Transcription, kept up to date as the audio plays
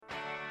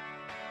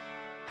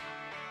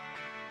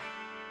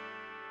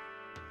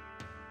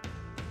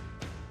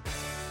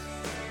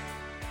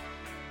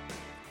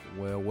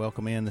Well,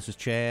 welcome in. This is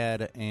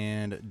Chad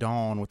and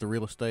Dawn with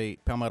the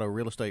Palmetto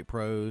Real Estate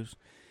Pros.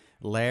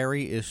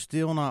 Larry is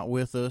still not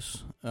with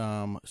us,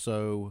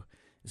 so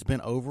it's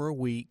been over a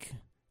week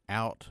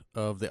out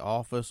of the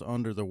office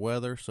under the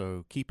weather,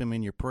 so keep him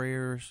in your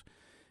prayers.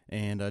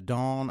 And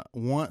Dawn,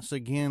 once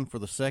again for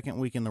the second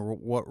week in the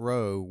what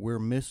row, we're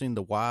missing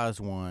the wise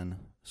one,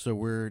 so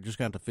we're just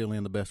going to fill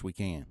in the best we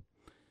can.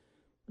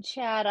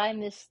 Chad, I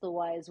miss the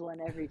wise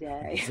one every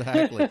day.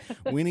 Exactly.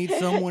 We need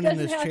someone in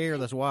this chair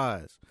that's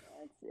wise.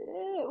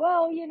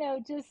 Well,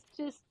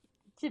 just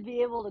to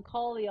be able to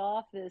call the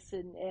office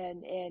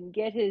and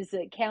get his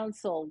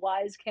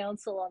wise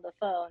counsel on the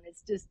phone.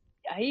 It's just,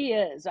 he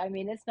is. I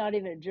mean, it's not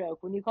even a joke.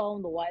 When you call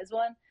him the wise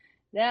one,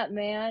 that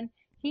man,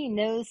 he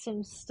knows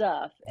some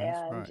stuff. That's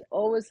and right.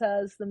 Always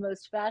has the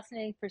most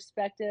fascinating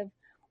perspective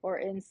or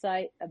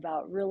insight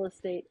about real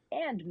estate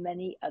and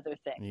many other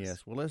things.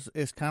 Yes, well,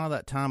 it's kind of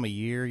that time of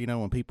year,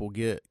 when people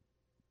get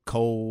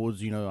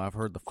colds. I've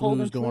heard the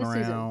flu's going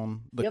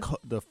around.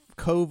 The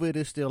COVID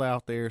is still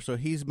out there, so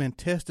he's been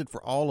tested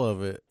for all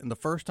of it. And the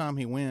first time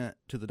he went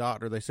to the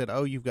doctor, they said,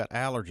 "Oh, you've got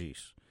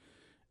allergies."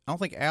 I don't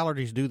think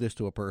allergies do this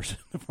to a person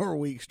for a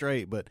week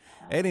straight, but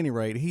at any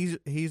rate,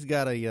 he's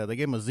got they gave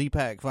him a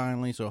Z-Pack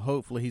finally, so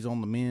hopefully he's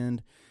on the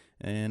mend.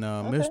 And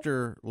Okay.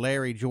 Mr.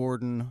 Larry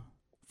Jordan,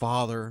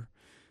 father,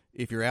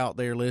 if you're out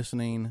there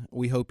listening,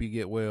 we hope you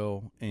get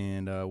well,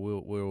 and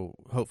we'll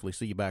hopefully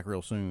see you back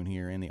real soon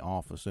here in the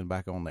office and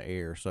back on the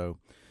air. So,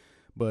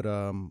 but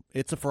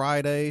it's a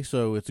Friday,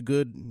 so it's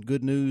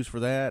good news for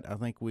that. I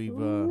think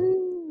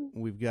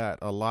we've got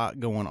a lot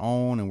going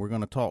on, and we're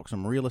going to talk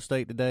some real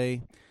estate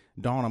today.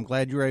 Dawn, I'm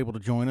glad you were able to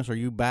join us. Are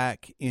you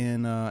back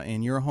in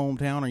your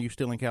hometown, or are you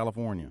still in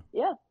California?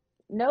 Yeah.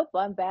 Nope,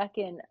 I'm back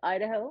in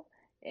Idaho.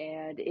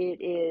 And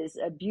it is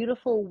a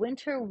beautiful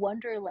winter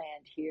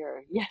wonderland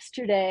here.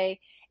 Yesterday,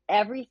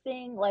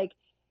 everything,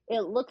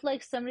 it looked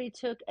like somebody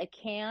took a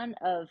can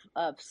of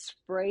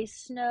spray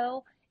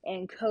snow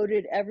and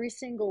coated every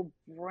single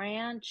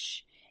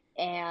branch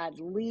and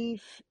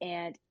leaf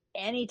and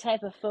any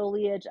type of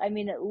foliage. I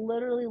mean, it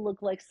literally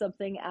looked like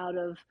something out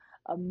of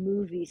a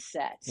movie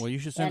set. Well, you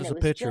should send us a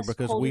picture,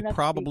 because we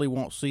probably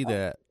won't see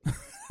that.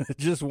 It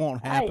just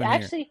won't happen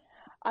here.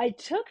 I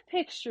took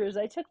pictures.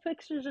 I took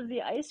pictures of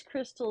the ice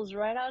crystals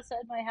right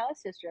outside my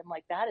house yesterday. I'm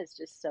like, that is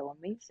just so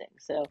amazing.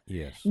 So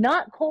yes,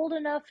 not cold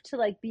enough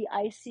to be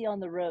icy on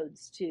the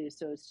roads too.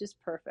 So it's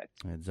just perfect.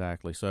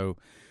 Exactly. So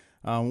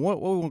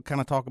what we want to kind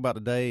of talk about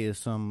today is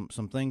some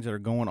things that are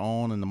going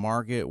on in the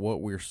market,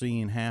 what we're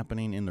seeing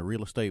happening in the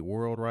real estate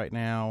world right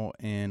now.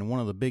 And one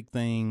of the big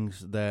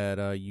things that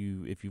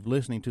if you've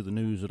listening to the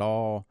news at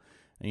all,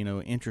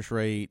 interest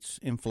rates,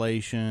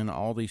 inflation,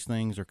 all these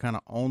things are kind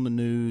of on the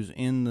news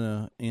in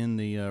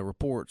the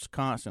reports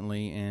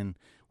constantly. And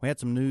we had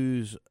some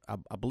news,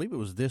 I believe it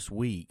was this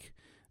week,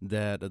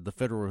 that the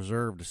Federal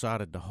Reserve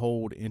decided to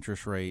hold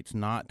interest rates,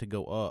 not to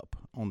go up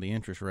on the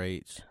interest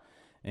rates.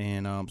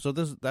 And so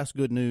that's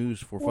good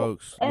news for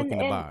folks looking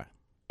to buy.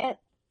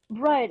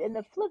 Right, and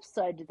the flip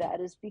side to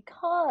that is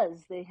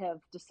because they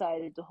have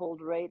decided to hold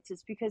rates,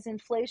 it's because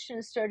inflation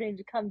is starting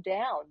to come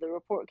down. The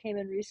report came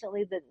in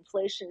recently that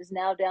inflation is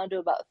now down to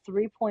about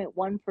 3.1%.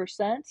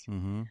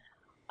 Mm-hmm.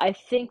 I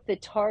think the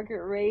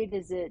target rate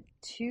is at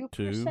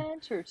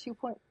 2% or 2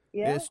 point.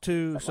 Yeah, it's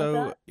 2.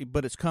 So, like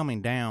but it's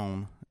coming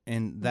down,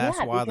 and that's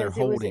why they're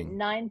holding. It was at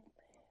 9.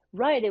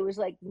 Right, it was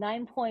like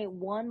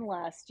 9.1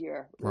 last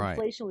year. Right.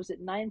 Inflation was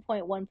at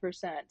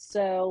 9.1%.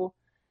 So.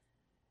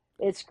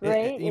 It's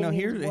great.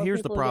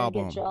 Here's the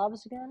problem. Get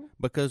jobs again?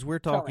 Because we're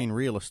talking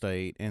real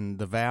estate and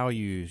the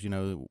values.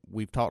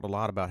 We've talked a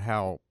lot about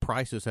how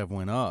prices have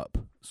went up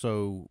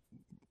so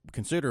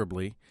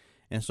considerably,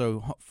 and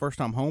so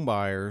first-time home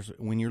buyers,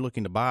 when you're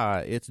looking to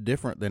buy, it's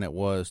different than it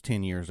was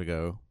 10 years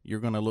ago. You're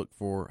going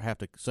to have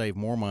to save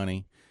more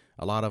money.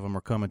 A lot of them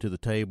are coming to the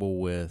table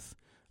with,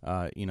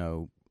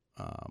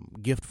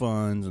 gift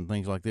funds and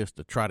things like this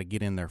to try to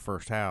get in their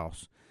first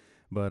house,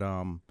 but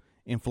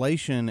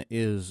inflation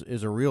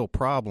is a real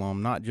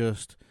problem, not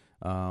just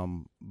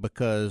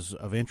because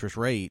of interest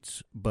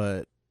rates,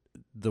 but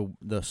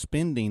the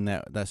spending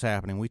that's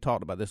happening. We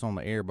talked about this on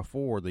the air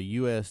before, the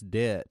U.S.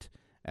 debt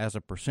as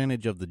a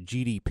percentage of the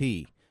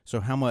GDP. So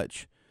how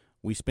much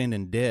we spend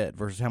in debt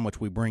versus how much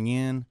we bring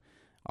in.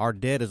 Our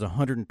debt is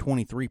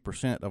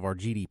 123% of our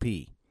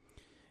GDP.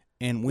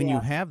 And when you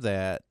have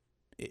that,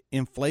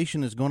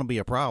 inflation is going to be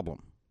a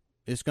problem.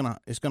 It's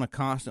gonna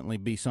constantly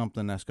be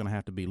something that's going to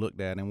have to be looked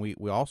at. And we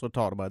also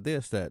talked about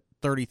this, that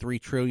 $33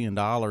 trillion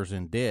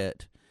in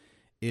debt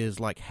is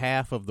like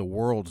half of the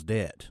world's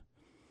debt.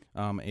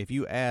 If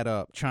you add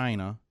up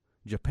China,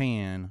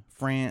 Japan,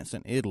 France,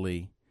 and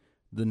Italy,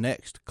 the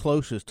next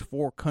closest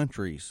 4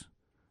 countries,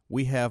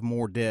 we have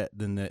more debt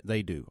than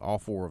they do, all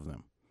 4 of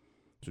them.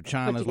 So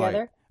China's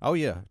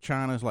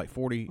China's like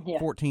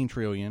 14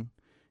 trillion.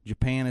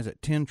 Japan is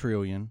at 10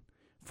 trillion.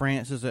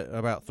 France is at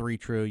about 3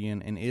 trillion,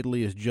 and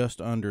Italy is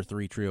just under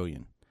 3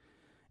 trillion.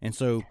 And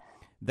so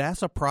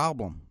that's a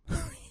problem.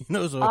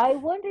 So I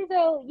wonder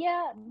though,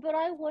 yeah, but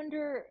I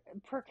wonder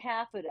per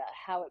capita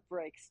how it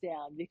breaks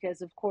down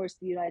because, of course,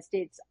 the United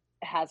States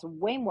has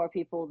way more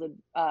people than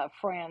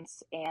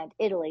France and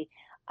Italy.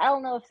 I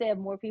don't know if they have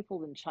more people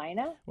than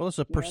China. well, it's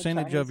a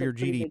percentage of China's a your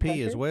pretty big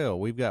GDP as country. well.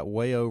 We've got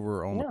way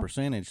over on the Yeah,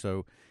 percentage,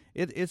 so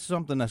it's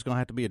something that's going to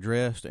have to be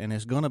addressed, and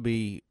it's going to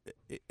be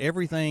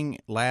everything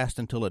lasts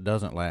until it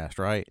doesn't last,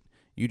 right?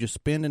 You just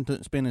spend and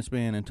spend and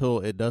spend until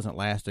it doesn't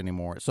last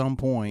anymore. At some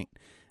point,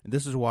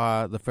 this is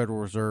why the Federal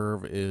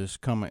Reserve is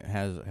coming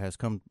has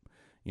come,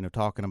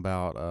 talking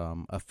about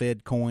a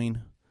Fed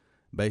coin,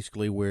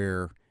 basically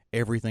where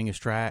everything is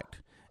tracked.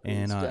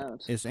 And please don't.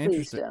 it's Please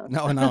interesting.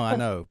 don't. No, I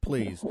know.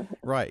 Please,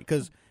 right?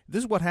 Because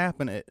this is what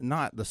happened.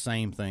 Not the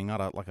same thing.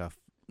 Not like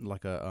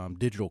a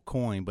digital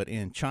coin, but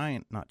in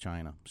China, not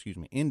China. Excuse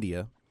me,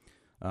 India.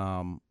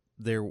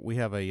 There we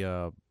have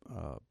a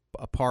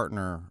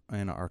partner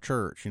in our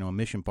church. A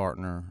mission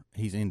partner.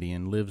 He's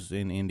Indian, lives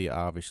in India,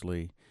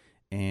 obviously.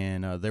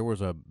 And there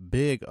was a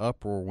big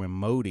uproar when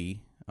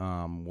Modi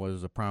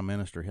was the prime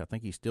minister. I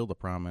think he's still the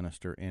prime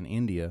minister in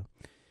India.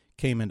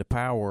 Came into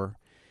power.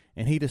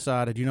 And he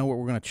decided,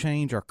 we're going to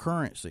change our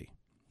currency,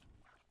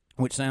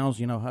 which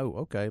sounds, oh,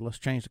 okay, let's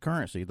change the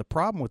currency. The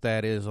problem with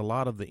that is a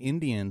lot of the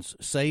Indians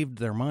saved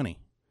their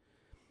money.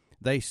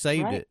 They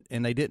saved Right. it,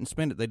 and they didn't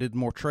spend it. They did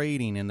more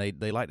trading, and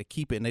they like to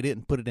keep it, and they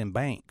didn't put it in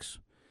banks.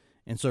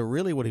 And so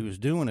really what he was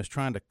doing is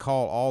trying to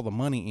call all the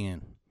money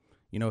in.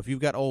 If you've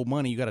got old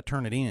money, you got to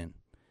turn it in.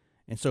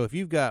 And so if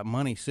you've got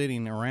money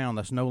sitting around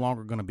that's no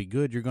longer going to be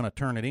good, you're going to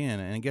turn it in.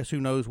 And guess who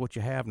knows what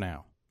you have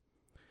now?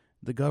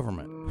 The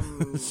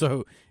government.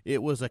 So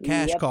it was a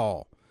cash Yep.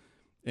 call,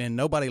 and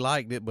nobody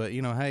liked it, but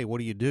hey, what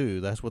do you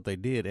do? That's what they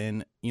did.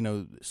 And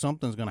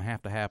something's going to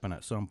happen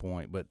at some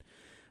point. But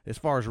as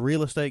far as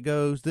real estate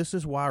goes, this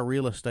is why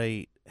real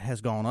estate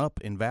has gone up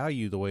in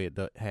value the way it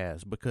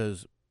has,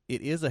 because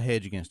it is a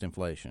hedge against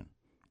inflation.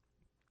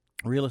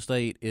 Real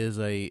estate is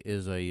a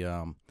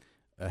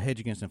hedge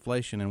against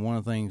inflation. And one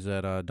of the things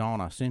that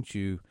Dawn, I sent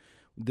you,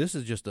 this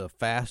is just a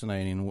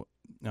fascinating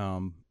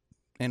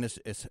and it's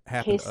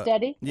happened. Case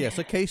study. Yes,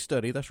 a case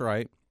study. That's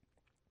right.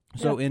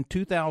 So in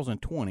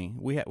 2020,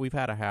 we've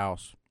had a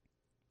house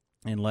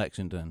in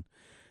Lexington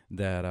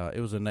that it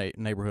was a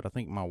neighborhood. I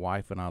think my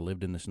wife and I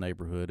lived in this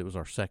neighborhood. It was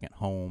our second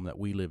home that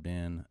we lived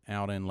in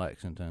out in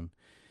Lexington,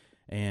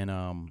 and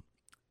I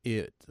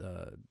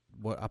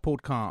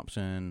pulled comps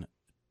in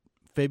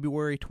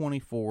February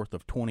 24th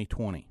of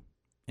 2020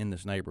 in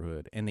this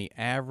neighborhood, and the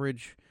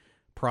average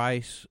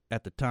price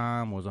at the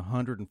time was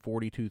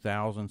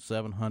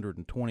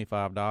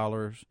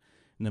 $142,725,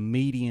 and the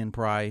median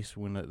price,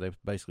 when they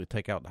basically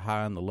take out the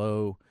high and the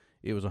low,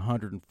 it was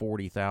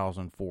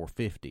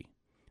 $140,450.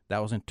 That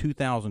was in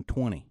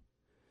 2020.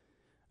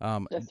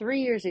 So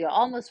 3 years ago,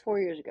 almost 4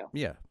 years ago.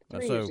 Yeah,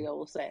 3 years ago,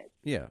 we'll say it.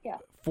 Yeah, Yeah.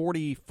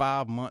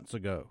 45 months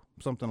ago,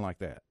 something like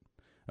that.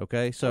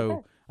 Okay, so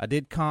Okay. I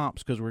did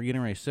comps because we're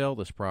getting ready to sell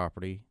this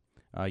property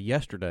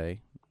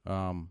yesterday,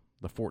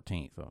 the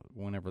 14th,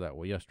 whenever that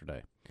was,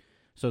 yesterday.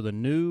 So the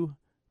new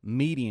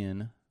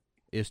median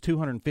is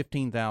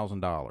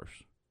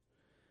 $215,000.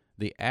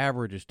 The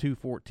average is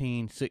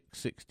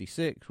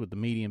 $214,666, with the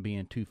median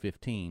being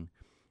 $215,000,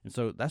 and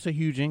so that's a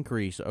huge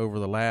increase over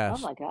the Oh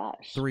last my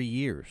gosh. 3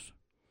 years.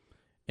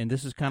 And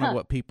this is kind of Huh.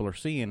 what people are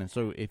seeing. And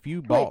so if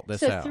you Wait, bought this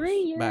so house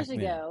 3 back years then,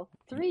 ago,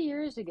 3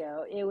 years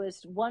ago, it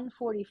was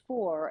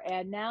 144,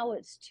 and now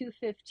it's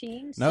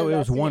 215. no, So it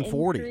was that's an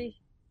 140. increase.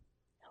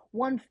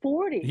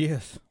 140.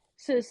 Yes,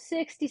 So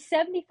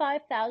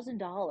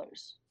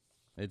 $75,000.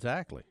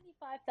 exactly.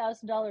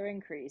 $75,000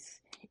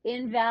 increase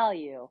in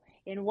value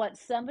in what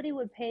somebody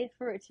would pay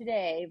for it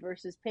today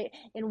versus pay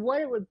in what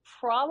it would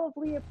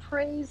probably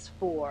appraise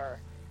for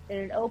in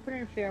an open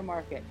and fair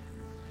market.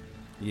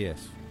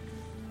 Yes.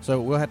 So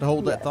we'll have to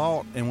hold that Yes.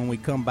 thought, and when we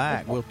come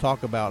back, we'll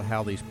talk about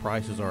how these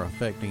prices are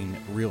affecting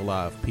real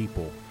live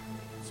people.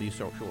 See you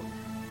so shortly.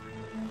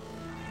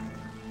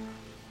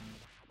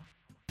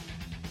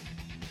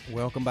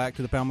 Welcome back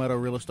to the Palmetto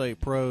Real Estate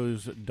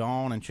Pros.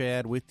 Dawn and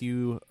Chad with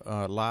you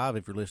live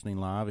if you're listening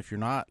live. If you're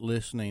not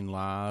listening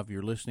live,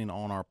 you're listening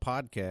on our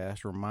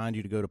podcast. Remind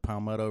you to go to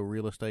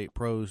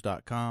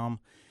palmettorealestatepros.com.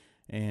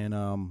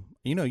 And,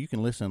 you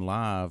can listen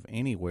live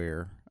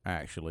anywhere,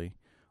 actually.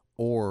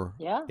 Or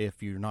Yeah.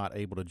 if you're not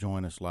able to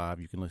join us live,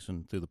 you can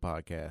listen through the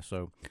podcast.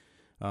 So,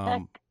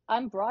 Heck,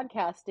 I'm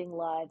broadcasting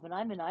live and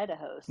I'm in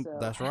Idaho. So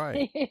that's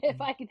right.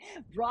 if I can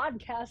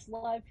broadcast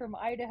live from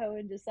Idaho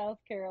into South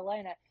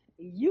Carolina,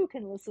 you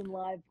can listen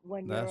live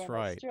when you're That's in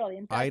right. Australia.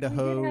 In fact, we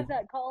Idaho. did have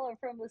that caller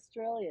from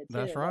Australia too.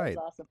 That's That right.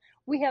 was awesome.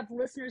 We have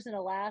listeners in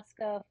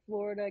Alaska,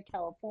 Florida,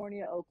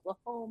 California,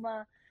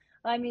 Oklahoma.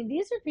 I mean,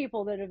 these are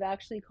people that have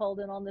actually called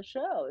in on the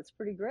show. It's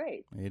pretty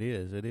great. It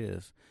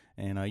is.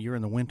 And you're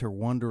in the winter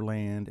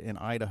wonderland in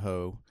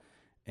Idaho.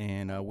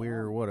 And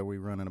what are we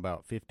running,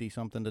 about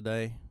 50-something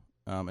today?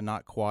 And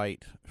not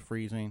quite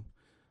freezing.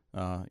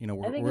 I think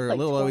We're it's a like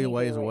little 20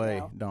 ways here right away,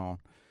 now. Dawn.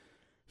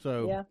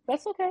 So, Yeah,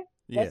 that's okay.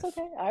 yes. That's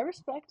okay. I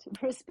respect.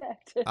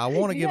 I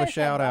want to You give a guys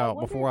have, shout out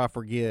wonder- before I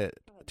forget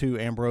to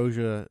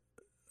Ambrosia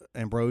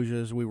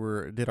Ambrosia's. We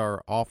did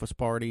our office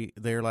party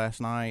there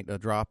last night, a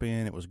drop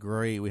in. It was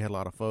great. We had a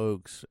lot of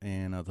folks,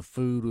 and the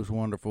food was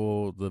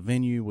wonderful. The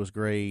venue was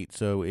great.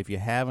 So if you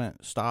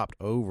haven't stopped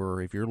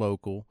over, if you're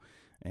local,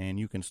 and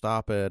you can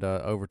stop at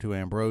over to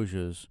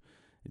Ambrosia's,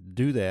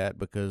 do that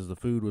because the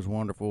food was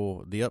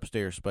wonderful. The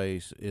upstairs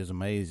space is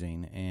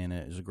amazing, and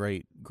it was a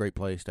great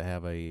place to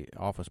have a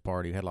office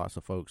party. We had lots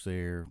of folks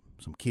there,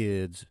 some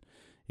kids.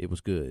 It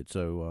was good.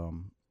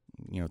 So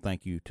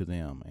thank you to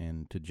them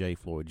and to Jay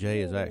Floyd.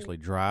 Jay is actually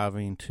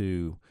driving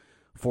to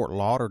Fort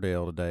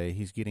Lauderdale today.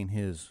 He's getting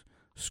his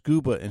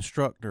scuba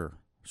instructor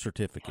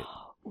certificate.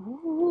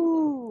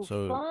 Ooh,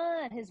 so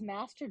fun. His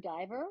master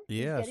diver?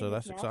 Yeah, so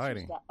that's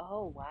exciting.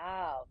 Oh,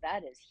 wow.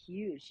 That is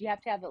huge. You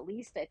have to have at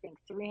least, I think,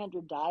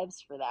 300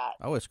 dives for that.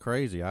 Oh, it's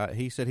crazy.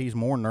 He said he's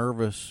more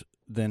nervous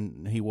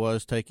than he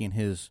was taking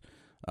his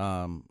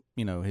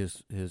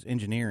his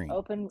engineering.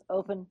 Open.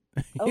 Oh,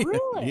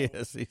 really?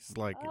 Yes, he's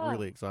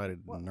really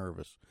excited and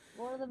nervous.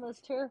 One of the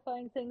most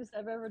terrifying things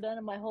I've ever done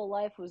in my whole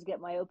life was get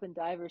my open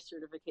diver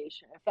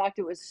certification. In fact,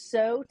 it was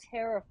so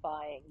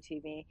terrifying to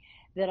me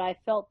that I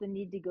felt the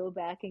need to go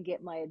back and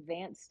get my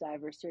advanced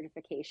diver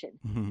certification.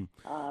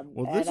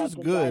 Well, this is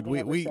good.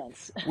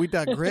 We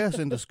digress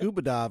into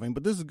scuba diving,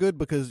 but this is good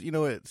because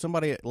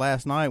somebody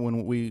last night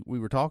when we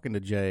were talking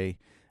to Jay,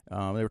 they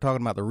were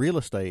talking about the real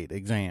estate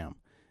exam.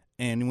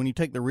 And when you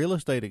take the real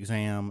estate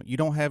exam, you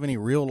don't have any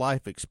real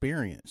life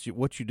experience.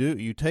 What you do,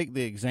 you take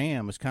the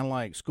exam. It's kind of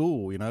like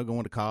school,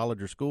 going to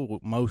college or school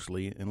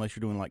mostly, unless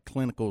you're doing like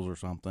clinicals or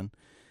something.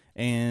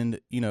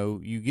 And,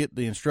 you get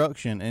the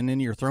instruction and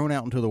then you're thrown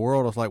out into the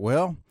world. It's like,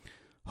 well,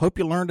 hope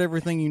you learned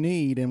everything you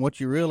need. And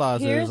what you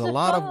realize is a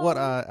lot of what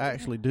I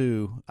actually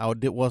do,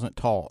 it wasn't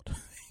taught,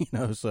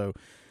 so.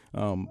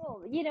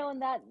 Well,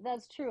 and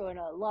that's true. And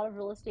a lot of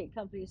real estate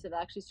companies have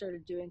actually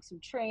started doing some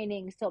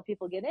trainings to help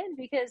people get in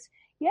because,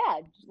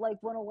 like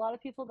when a lot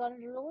of people got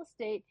into real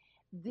estate,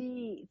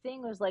 the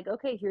thing was like,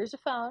 okay, here's a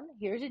phone,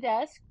 here's a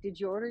desk. Did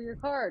you order your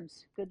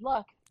cards? Good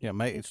luck. Yeah,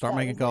 start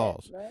making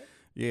calls. Right?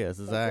 Yes,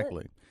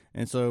 exactly.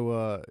 And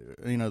so,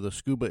 the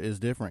scuba is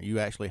different. You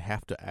actually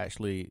have to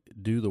actually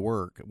do the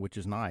work, which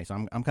is nice.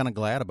 I'm kind of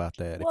glad about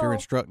that. Well, if you're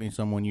instructing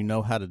someone, you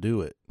know how to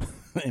do it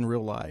in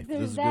real life.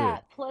 This is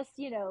that. Good. Plus,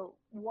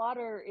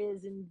 water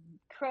is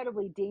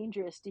incredibly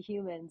dangerous to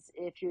humans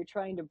if you're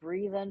trying to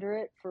breathe under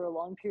it for a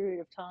long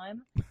period of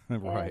time.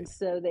 Right. And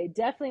so they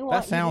definitely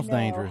want that sounds you to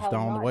know dangerous,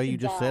 Dawn, the way you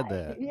just said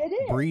that. It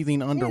is.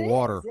 Breathing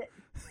underwater.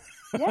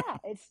 Yeah,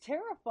 it's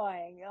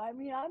terrifying. I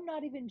mean, I'm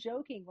not even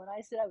joking when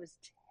I said I was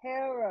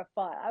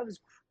terrified. I was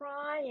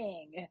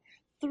crying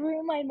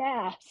through my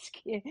mask.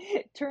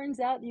 It turns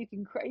out you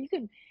can cry.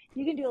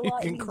 You can do a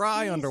lot. You can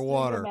cry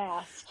underwater.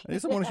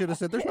 Someone should have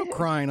said, "There's no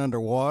crying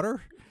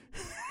underwater."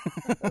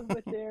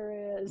 But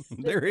there is.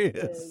 There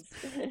is.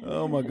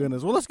 Oh my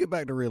goodness. Well, let's get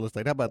back to real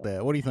estate. How about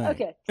that? What do you think?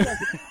 Okay.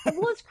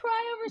 Let's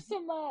cry over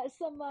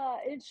some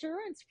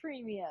insurance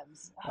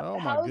premiums. Oh my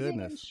Housing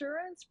goodness.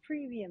 Insurance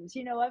premiums.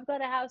 I've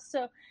got a house.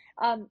 So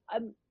I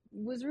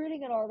was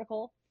reading an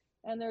article,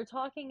 and they're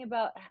talking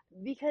about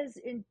because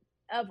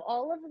of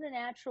all of the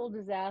natural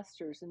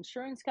disasters,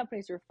 insurance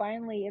companies are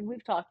finally, and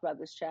we've talked about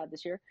this, Chad,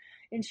 this year.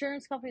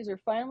 Insurance companies are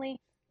finally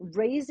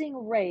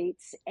raising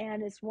rates,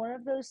 and it's one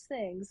of those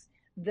things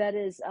that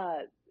is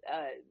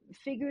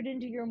figured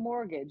into your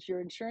mortgage.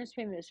 Your insurance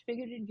payment is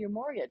figured into your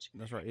mortgage.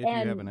 That's right. If you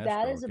have an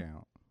escrow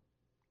account.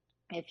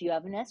 If you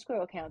have an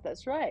escrow account,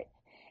 that's right.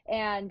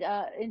 And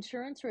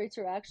insurance rates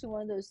are actually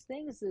one of those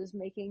things that is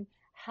making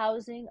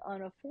housing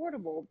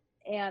unaffordable.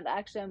 And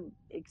actually, I'm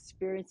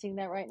experiencing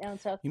that right now in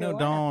South Carolina.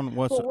 Dawn,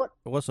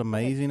 what's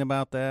amazing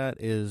about that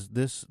is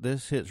this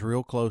hits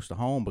real close to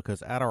home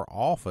because at our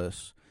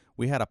office,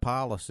 we had a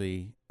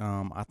policy.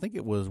 I think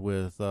it was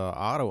with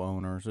auto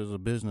owners. It was a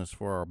business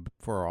for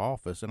our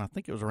office, and I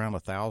think it was around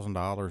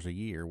 $1,000 a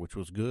year, which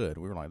was good.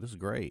 We were like, this is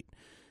great.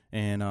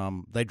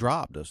 And they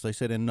dropped us. They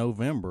said in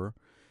November,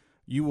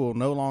 you will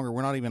no longer.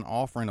 We're not even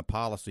offering a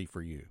policy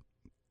for you.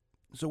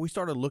 So we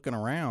started looking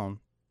around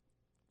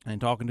and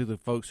talking to the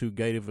folks who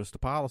gave us the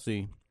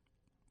policy.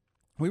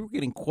 We were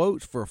getting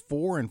quotes for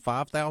 $4,000 and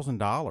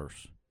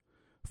 $5,000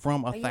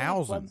 from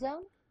 1,000. Flood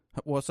zone?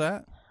 What's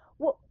that?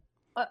 Well,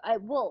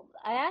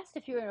 I asked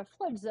if you're in a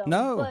flood zone.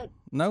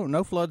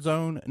 No flood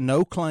zone,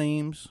 no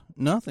claims,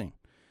 nothing.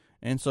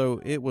 And so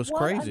it was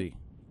crazy.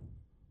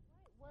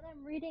 What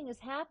I'm reading is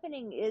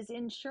happening is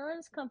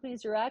insurance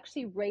companies are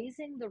actually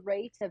raising the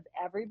rates of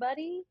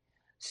everybody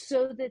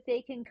so that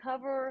they can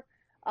cover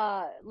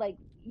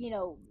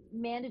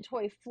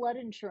mandatory flood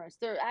insurance.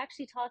 They're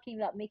actually talking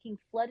about making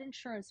flood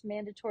insurance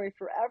mandatory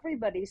for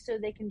everybody so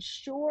they can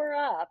shore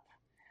up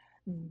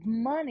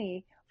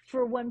money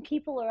for when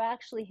people are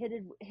actually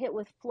hit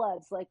with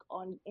floods, like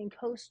in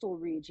coastal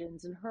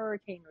regions and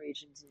hurricane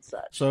regions and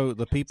such. So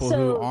the people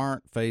who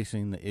aren't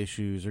facing the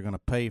issues are going to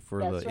pay for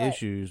the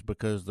issues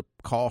because the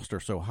costs are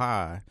so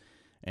high.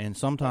 And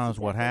sometimes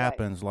what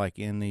happens, like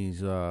in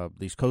these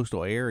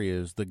coastal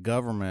areas, the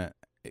government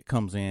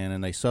comes in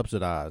and they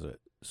subsidize it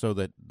so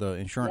that the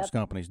insurance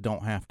companies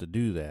don't have to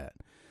do that.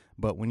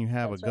 But when you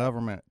have a That's right.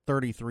 government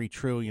 $33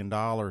 trillion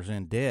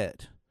in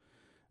debt,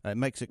 it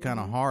makes it kind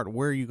of hard.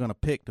 Where are you going to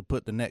pick to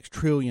put the next $1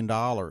 trillion?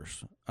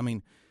 I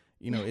mean,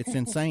 it's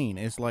insane.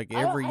 It's like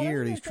every I don't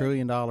year even these think. $1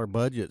 trillion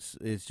budgets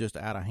is just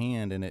out of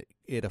hand, and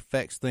it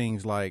affects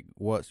things like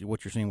what you're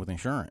seeing with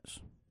insurance.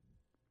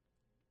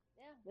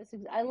 Yeah,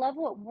 I love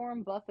what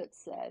Warren Buffett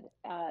said.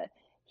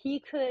 He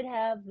could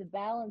have the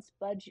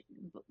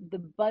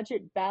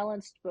budget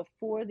balanced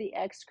before the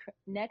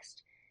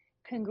next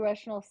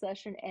congressional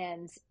session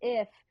ends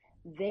if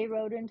they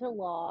wrote into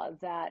law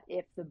that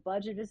if the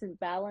budget isn't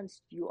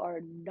balanced, you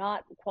are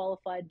not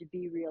qualified to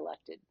be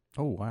reelected.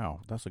 Oh,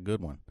 wow. That's a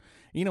good one.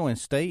 And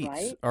states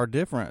Right? are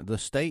different. The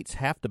states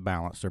have to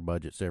balance their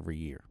budgets every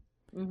year.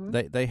 Mm-hmm.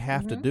 They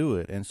have to Mm-hmm. do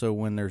it. And so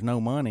when there's no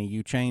money,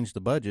 you change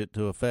the budget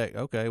to affect,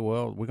 okay,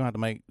 well, we're going to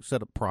have to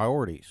set up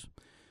priorities.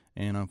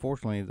 And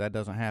unfortunately, that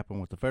doesn't happen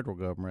with the federal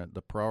government.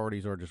 The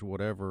priorities are just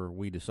whatever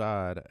we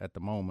decide at the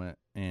moment,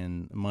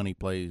 and money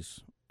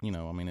plays,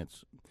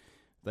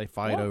 they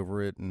fight Yeah,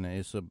 over it, and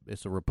it's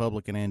a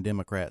Republican and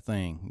Democrat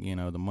thing.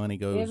 The money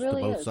goes it to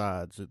really both is.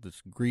 sides.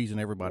 It's greasing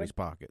everybody's Yep.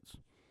 pockets.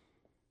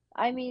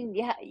 I mean,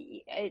 yeah,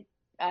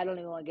 I don't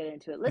even want to get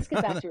into it. Let's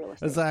get back to real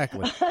estate.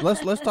 Exactly.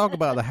 Let's talk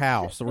about the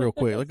house real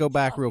quick. Let's Let's go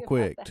back talk real about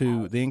quick the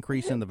to the house.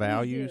 increase in the Please do.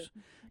 values,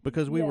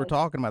 because we were Yes.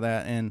 talking about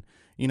that, and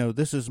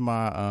this is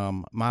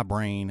my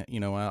brain.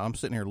 I'm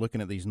sitting here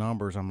looking at these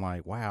numbers. I'm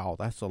like, wow,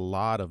 that's a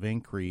lot of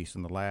increase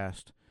in the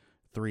last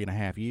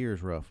 3.5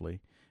 years,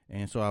 roughly.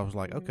 And so I was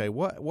like, okay,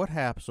 what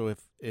happens? So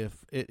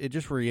if it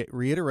just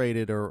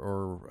reiterated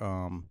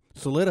or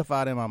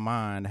solidified in my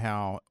mind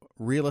how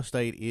real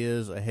estate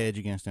is a hedge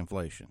against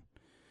inflation.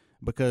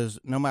 Because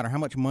no matter how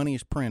much money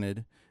is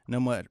printed,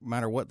 no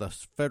matter what the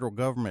federal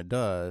government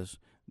does,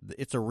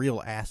 it's a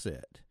real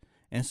asset.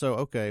 And so,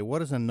 okay,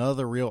 what is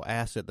another real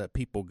asset that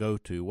people go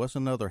to? What's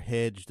another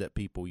hedge that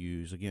people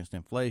use against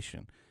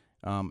inflation?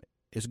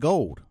 It's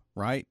gold,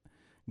 right?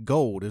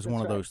 Gold is That's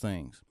one of right. those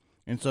things.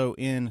 And so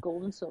in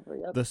Gold and silver.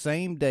 Yep. the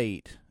same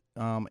date,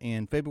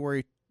 in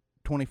February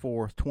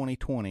 24th,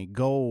 2020,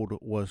 gold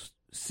was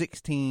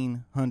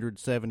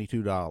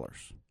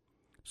 $1,672.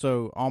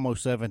 So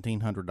almost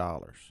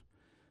 $1,700.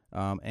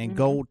 And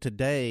gold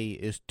today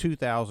is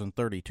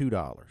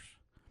 $2,032.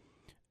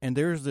 And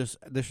there's this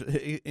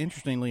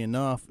interestingly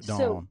enough, Dawn,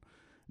 So,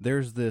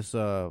 there's this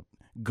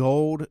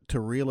gold to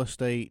real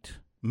estate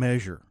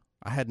measure.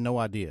 I had no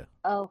idea.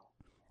 oh,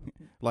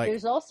 Like,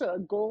 there's also a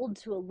gold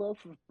to a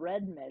loaf of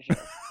bread measure.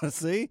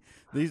 see,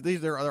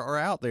 these are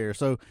out there.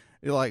 So,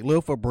 like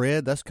loaf of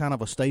bread, that's kind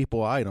of a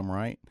staple item,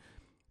 right?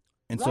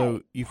 And so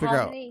Right. you figure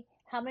out,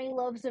 How many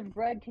loaves of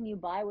bread can you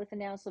buy with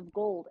an ounce of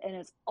gold? And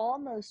it's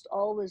almost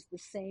always the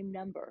same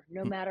number,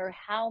 no matter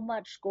how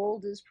much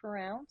gold is per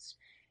ounce.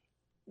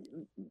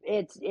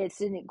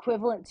 It's an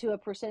equivalent to a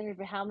percentage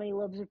of how many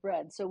loaves of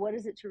bread. So what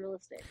is it to real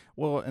estate?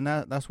 well, and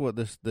that's what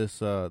this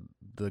the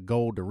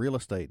gold to real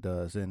estate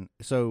does. And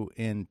so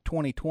in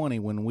 2020,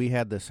 when we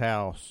had this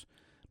house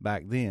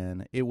back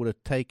then, it would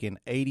have taken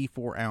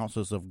 84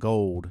 ounces of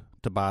gold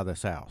to buy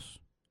this house.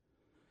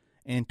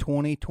 In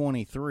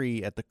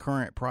 2023, at the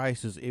current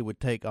prices, it would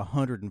take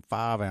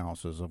 105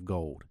 ounces of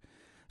gold.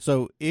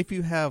 So if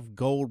you have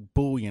gold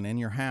bullion in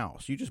your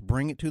house, you just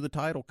bring it to the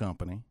title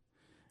company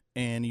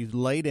and you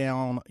lay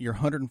down your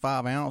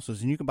 105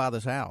 ounces and you can buy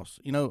this house.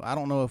 I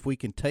don't know if we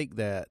can take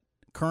that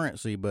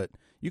currency, but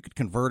you could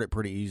convert it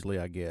pretty easily,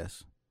 I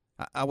guess.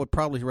 I would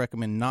probably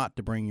recommend not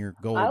to bring your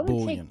gold I would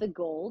bullion. take the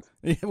gold.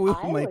 Yeah, we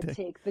I may would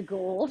take the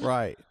gold.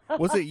 Right.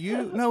 Was it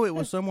you? No, it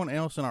was someone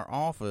else in our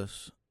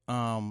office.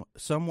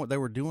 Someone, they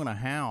were doing a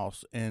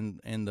house, and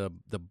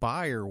the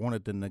buyer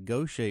wanted to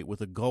negotiate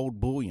with a gold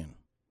bullion.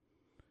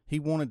 He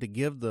wanted to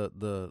give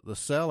the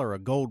seller a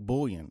gold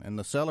bullion, and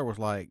the seller was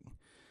like,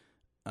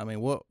 I mean,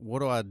 what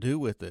do I do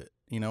with it?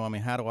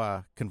 How do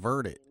I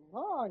convert it?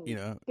 Long. You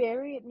know,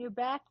 Bury it in your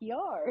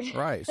backyard.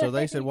 right. So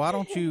they said, why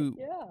don't you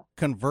Yeah.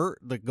 convert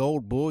the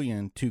gold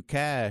bullion to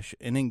cash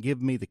and then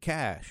give me the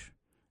cash?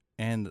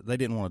 And they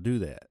didn't want to do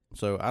that.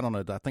 So I don't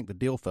know. I think the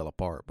deal fell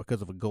apart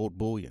because of a gold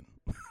bullion.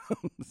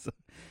 So,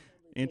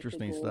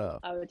 interesting stuff.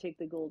 I would take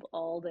the gold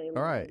all day long.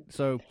 All right.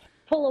 So,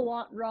 Pull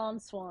a Ron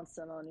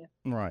Swanson on you.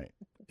 right.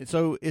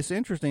 So it's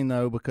interesting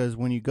though, because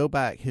when you go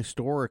back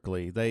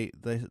historically, they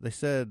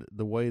said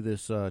the way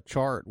this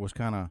chart was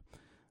kind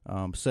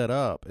of set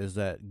up is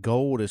that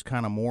gold is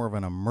kind of more of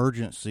an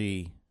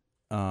emergency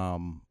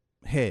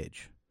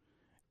hedge.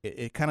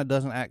 It kind of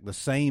doesn't act the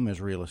same as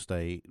real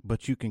estate,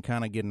 but you can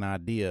kind of get an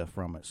idea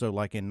from it. So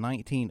like in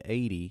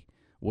 1980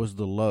 was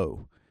the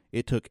low.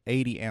 It took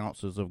 80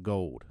 ounces of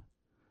gold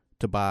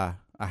to buy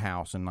a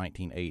house in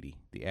 1980,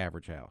 the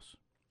average house.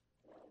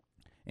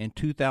 In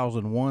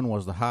 2001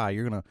 was the high.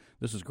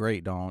 This is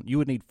great, Dawn. You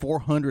would need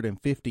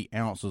 450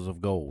 ounces of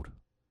gold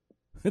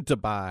to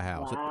buy a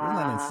house. Wow. Isn't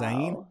that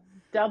insane?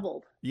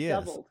 Doubled.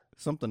 Yes. Doubled.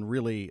 Something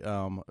really,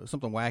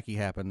 something wacky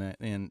happened.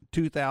 In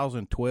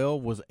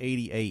 2012 was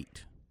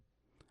 88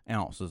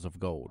 ounces of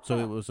gold. So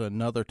it was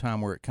another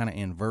time where it kind of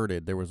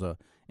inverted. There was a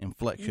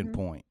inflection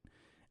point.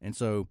 And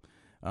so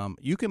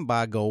You can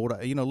buy gold.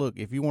 Look,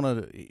 if you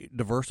want to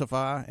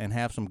diversify and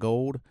have some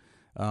gold,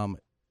 I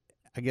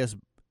guess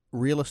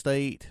real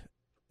estate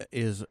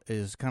is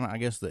kind of, I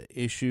guess, the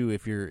issue.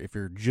 If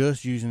you're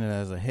just using it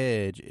as a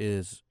hedge,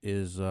 is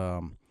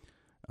the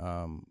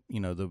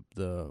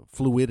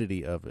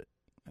fluidity of it.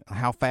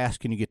 How fast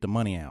can you get the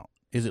money out?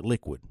 Is it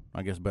liquid?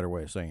 I guess a better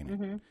way of saying it.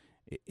 Mm-hmm.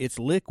 It's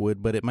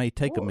liquid, but it may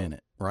take a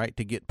minute, right,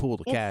 to pull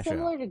the cash out. It's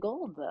similar to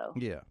gold, though.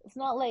 Yeah. It's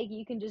not like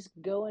you can just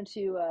go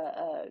into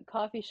a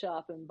coffee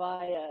shop and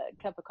buy a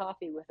cup of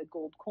coffee with a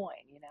gold coin,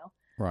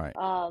 Right.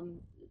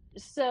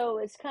 So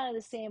it's kind of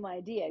the same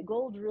idea.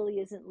 Gold really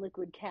isn't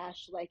liquid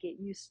cash like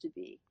it used to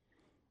be.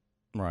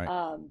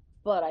 Right.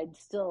 But I'd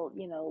still,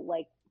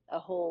 like a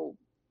whole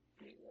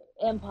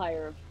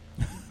empire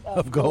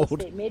of gold. Real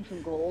estate made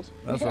from gold.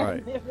 That's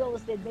right. Real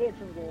estate made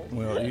from gold.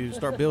 Well, you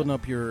start building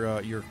up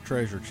your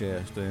treasure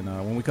chest, and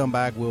when we come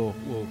back, we'll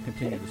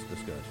continue this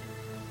discussion.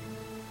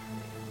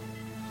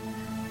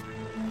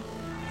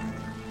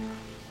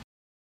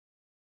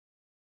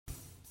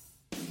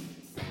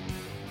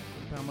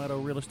 Palmetto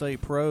Real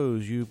Estate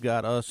Pros, you've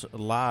got us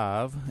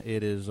live.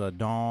 It is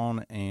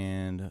Dawn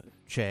and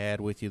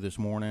Chad with you this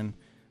morning.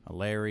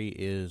 Larry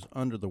is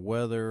under the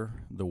weather.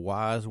 The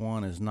wise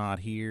one is not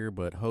here,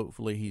 but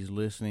hopefully he's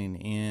listening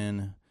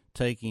in,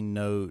 taking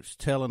notes,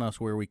 telling us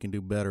where we can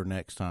do better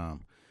next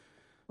time.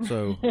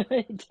 So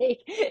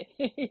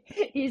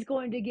he's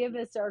going to give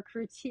us our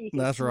critique.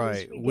 That's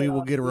right. We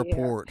will get a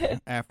report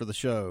after the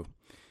show.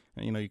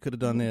 You could have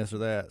done this or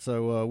that.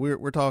 So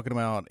we're talking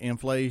about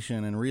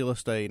inflation and real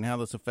estate and how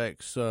this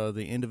affects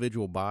the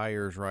individual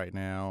buyers right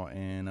now,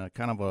 and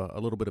kind of a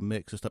little bit of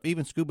mix of stuff.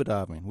 Even scuba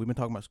diving. We've been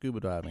talking about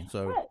scuba diving,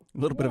 so right. a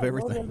little bit of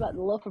everything. A little bit about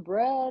the loaf of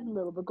bread, a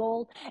little bit of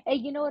gold. Hey,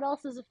 you know what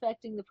else is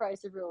affecting the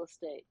price of real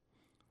estate?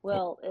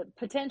 Well, it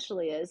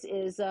potentially is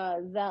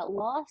that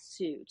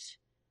lawsuit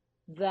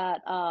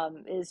that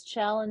is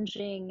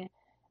challenging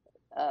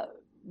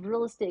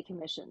real estate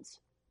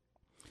commissions.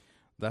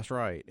 That's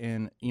right.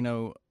 And,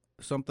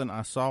 something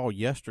I saw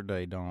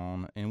yesterday,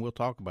 Dawn, and we'll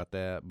talk about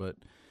that, but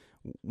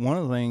one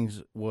of the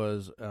things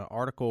was an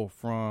article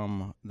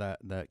from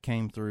that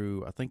came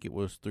through, I think it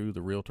was through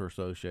the Realtor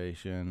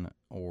Association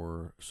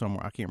or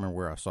somewhere, I can't remember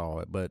where I saw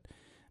it, but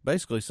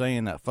basically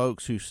saying that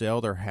folks who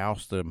sell their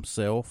house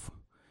themselves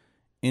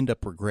end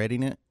up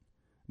regretting it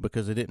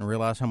because they didn't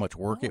realize how much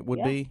work it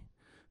would be.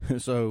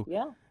 So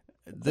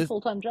it's a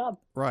full-time job,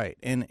 right?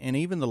 And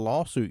even the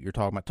lawsuit you're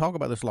talking about. Talk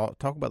about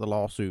the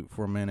lawsuit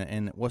for a minute.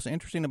 And what's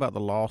interesting about the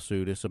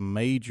lawsuit? It's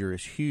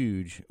it's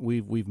huge.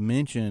 We've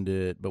mentioned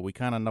it, but we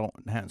kind of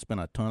hadn't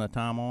spent a ton of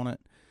time on it.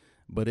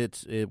 But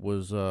it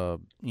was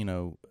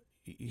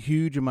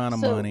huge amount of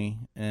money,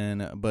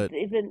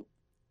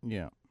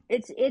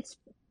 it's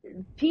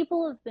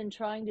people have been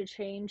trying to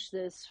change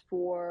this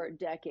for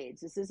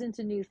decades. This isn't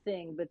a new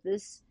thing, but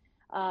this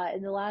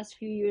in the last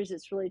few years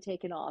it's really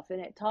taken off, and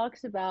it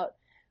talks about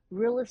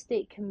real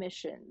estate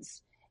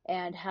commissions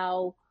and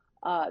how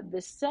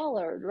the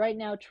seller right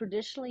now,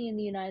 traditionally in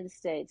the United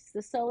States,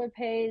 the seller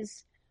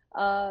pays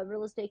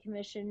real estate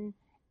commission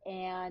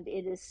and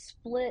it is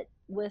split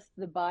with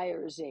the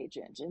buyer's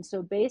agent. And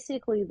so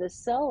basically the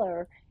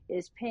seller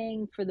is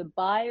paying for the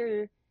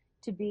buyer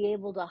to be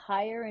able to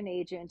hire an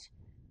agent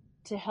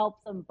to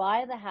help them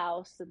buy the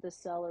house that the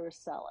seller is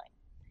selling.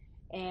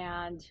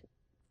 And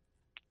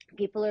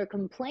people are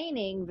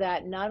complaining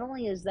that not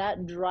only is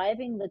that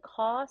driving the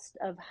cost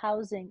of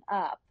housing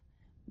up,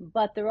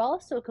 but they're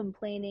also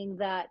complaining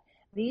that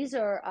these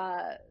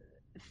are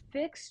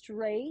fixed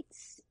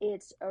rates,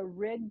 it's a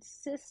rigged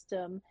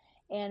system,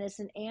 and it's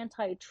an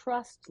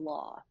antitrust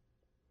law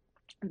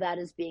that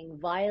is being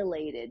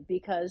violated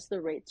because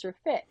the rates are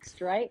fixed,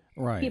 right?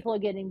 Right. People are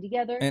getting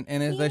together. And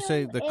as they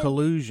say, the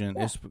collusion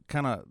is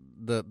kind of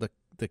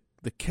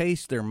the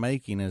case they're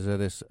making is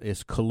that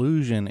it's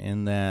collusion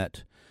in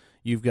that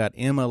you've got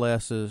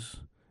MLSs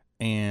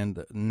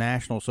and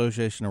National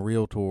Association of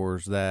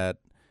Realtors that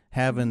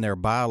have in their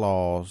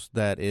bylaws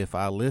that if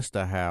I list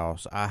a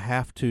house, I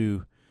have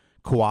to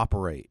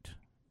cooperate.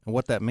 And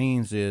what that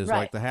means is,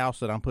 like the house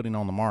that I'm putting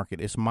on the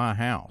market, it's my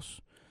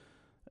house.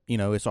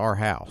 It's our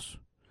house.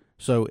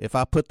 So if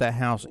I put that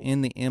house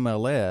in the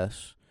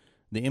MLS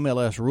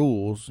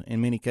rules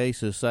in many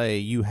cases say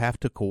you have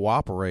to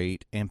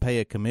cooperate and pay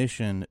a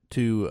commission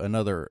to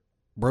another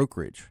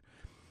brokerage.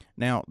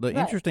 Now, the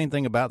interesting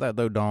thing about that,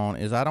 though, Dawn,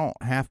 is I don't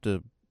have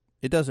to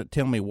 – it doesn't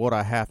tell me what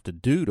I have to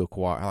do to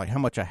cooperate, like how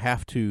much I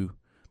have to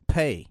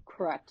pay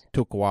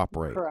to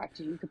cooperate. Correct.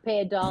 You could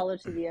pay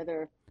 $1 to the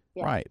other.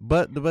 Yeah. Right.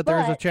 But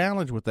there's a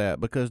challenge with that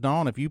because,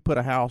 Dawn, if you put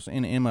a house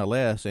in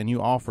MLS and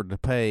you offered to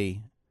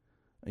pay,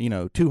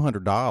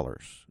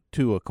 $200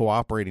 to a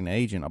cooperating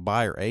agent, a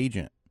buyer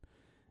agent,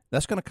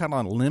 that's going to kind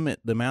of limit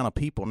the amount of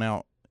people.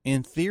 Now,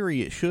 in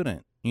theory, it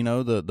shouldn't.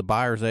 The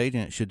buyer's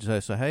agent should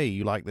say, hey,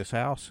 you like this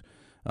house?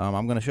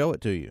 I'm going to show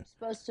it to you.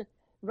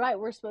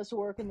 We're supposed to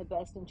work in the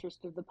best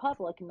interest of the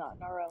public, not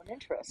in our own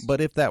interest. But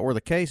if that were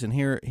the case, and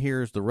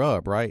here's the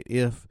rub, right?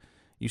 If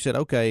you said,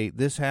 okay,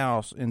 this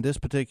house, in this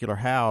particular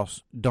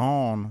house,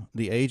 Dawn,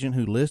 the agent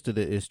who listed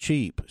it, is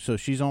cheap, so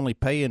she's only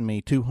paying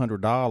me $200,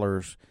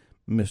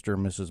 Mr.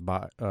 and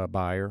Mrs.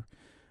 Buyer.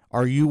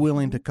 Are you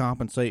willing to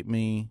compensate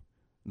me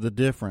the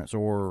difference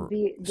or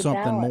the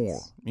something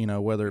balance.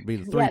 more, whether it be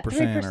the 3%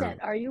 3%.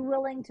 or, Are you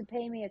willing to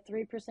pay me a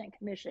 3%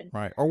 commission?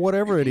 right, or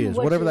whatever it is,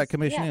 whatever that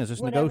commission is,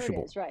 it's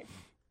negotiable. It is, right.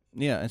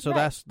 Yeah, and so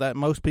that's that.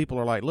 Most people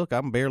are like, look,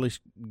 I'm barely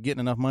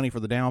getting enough money for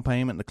the down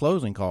payment and the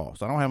closing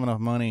costs. I don't have enough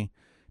money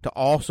to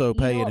also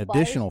pay an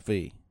additional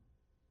fee.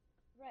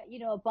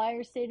 Right. A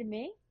buyer say to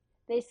me,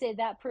 they say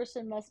that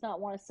person must not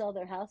want to sell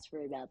their house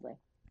very badly.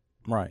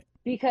 Right.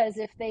 Because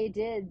if they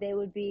did,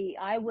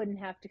 I wouldn't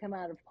have to come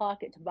out of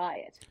pocket to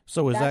buy it.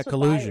 So is that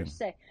collusion?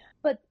 Say.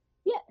 But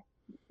yeah,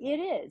 it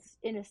is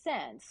in a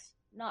sense.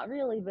 Not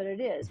really, but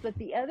it is. But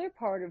the other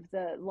part of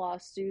the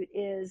lawsuit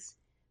is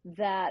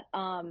that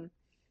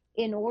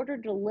in order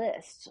to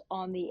list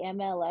on the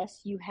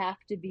MLS, you have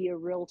to be a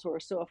realtor.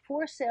 So a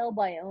for sale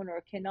by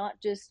owner cannot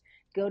just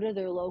go to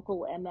their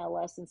local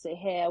MLS and say,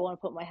 hey, I want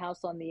to put my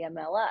house on the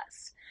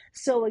MLS.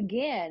 So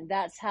again,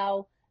 that's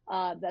how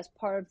that's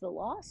part of the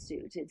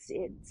lawsuit. It's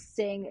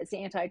saying it's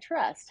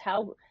antitrust.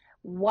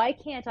 Why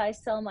can't I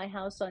sell my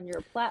house on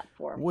your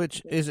platform?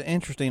 Which is an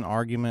interesting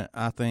argument.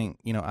 I think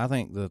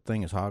the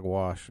thing is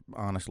hogwash,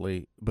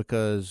 honestly,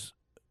 because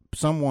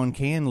someone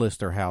can list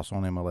their house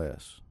on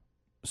MLS.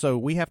 So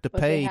we have to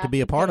pay to be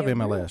a part of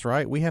MLS,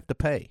 right? We have to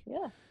pay.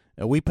 Yeah.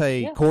 We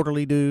pay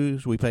quarterly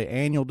dues, we pay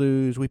annual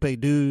dues, we pay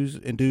dues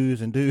and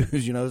dues and dues.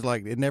 It's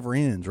like it never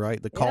ends,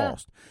 right? The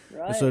cost.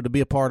 Right. And so to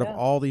be a part of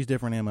all these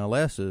different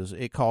MLSs,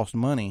 it costs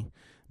money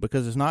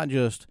because it's not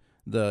just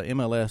the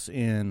MLS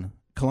in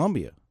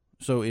Columbia.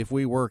 So if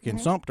we work in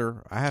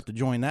Sumter, I have to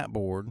join that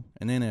board,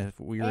 and then if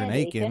we're in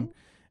Aiken,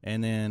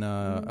 and then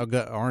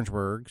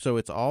Orangeburg, so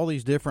it's all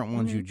these different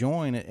ones you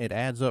join. It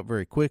adds up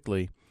very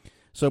quickly.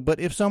 So, but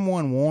if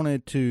someone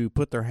wanted to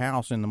put their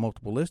house in the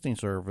multiple listing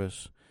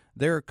service,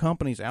 there are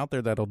companies out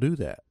there that'll do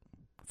that.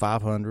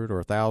 $500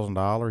 or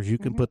 $1,000. You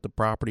can put the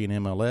property in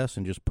MLS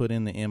and just put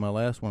in the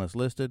MLS when it's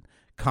listed.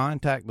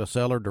 Contact the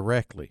seller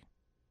directly.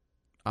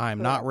 I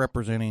am not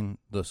representing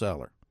the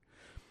seller.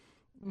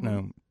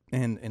 No,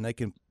 and they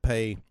can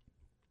pay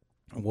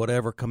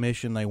whatever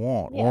commission they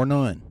want or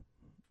none.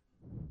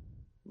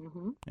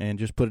 And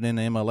just put it in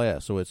the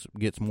MLS so it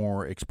gets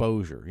more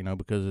exposure,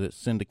 because it's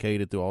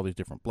syndicated through all these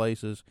different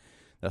places.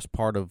 That's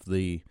part of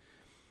the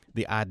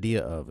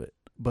idea of it.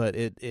 But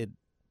it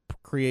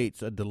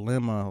creates a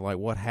dilemma, like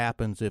what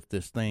happens if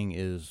this thing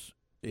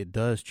it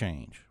does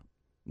change?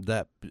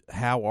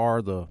 How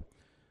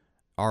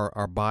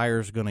are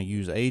buyers going to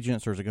use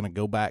agents, or is it going to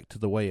go back to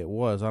the way it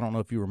was? I don't know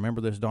if you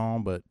remember this,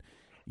 Dawn, but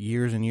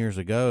years and years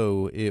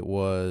ago, it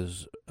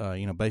was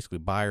basically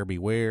buyer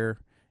beware.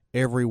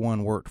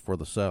 Everyone worked for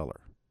the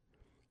seller.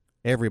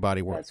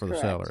 Everybody worked for the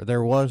seller.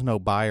 There was no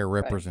buyer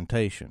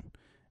representation.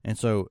 And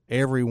so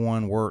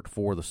everyone worked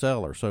for the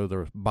seller. So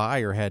the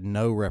buyer had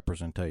no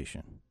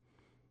representation.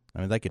 I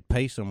mean, they could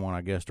pay someone,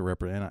 I guess, to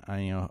represent.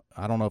 I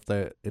don't know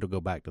if it'll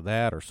go back to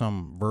that or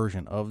some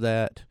version of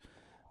that,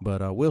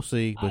 but we'll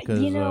see.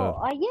 Because it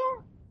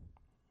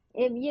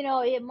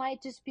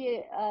might just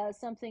be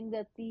something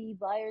that the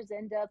buyers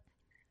end up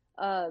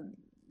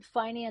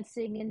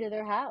financing into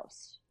their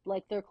house,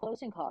 like their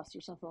closing costs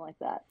or something like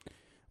that.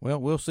 Well,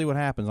 we'll see what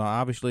happens.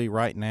 Obviously,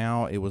 right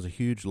now, it was a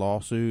huge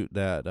lawsuit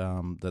that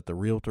the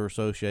Realtor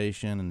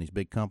Association and these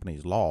big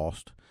companies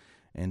lost,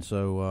 and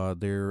so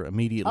they're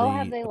immediately appealing. Oh,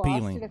 have they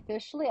lost it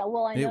officially?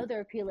 Well, I know they're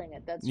appealing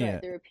it. That's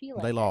right, they're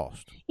appealing. They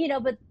lost.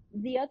 But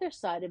the other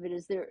side of it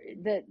is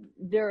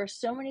there are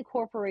so many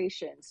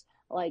corporations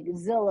like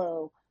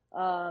Zillow,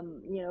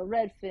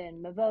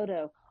 Redfin,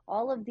 Movoto,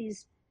 all of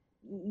these.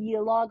 You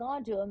log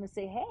on to them and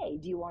say, hey,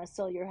 do you want to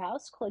sell your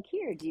house? Click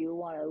here. Do you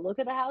want to look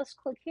at a house?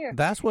 Click here.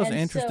 That's what's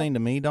interesting to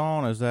me,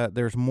 Dawn, is that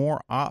there's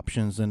more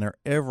options than there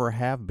ever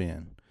have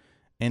been.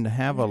 And to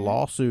have a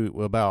lawsuit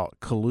about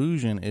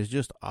collusion is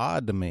just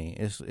odd to me.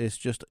 It's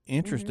just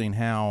interesting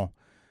how,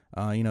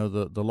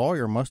 the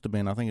lawyer must have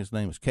been, I think his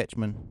name was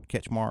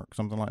Ketchmark,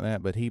 something like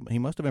that, but he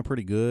must have been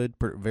pretty good,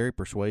 very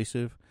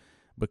persuasive,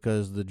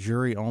 because the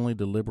jury only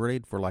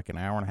deliberated for like an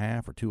hour and a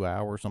half or 2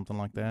 hours, something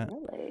like that.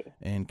 Really?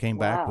 And came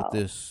back with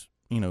this,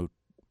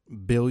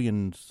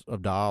 billions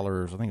of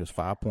dollars. I think it was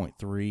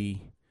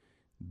 $5.3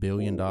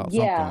 billion, something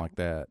like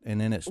that.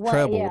 And then it's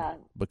trebled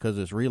because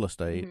it's real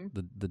estate.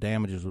 The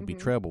damages would be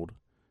trebled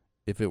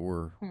if it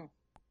were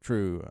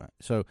true.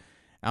 So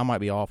I might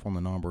be off on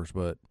the numbers,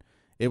 but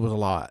it was a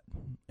lot,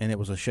 and it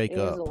was a shake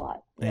up. It was a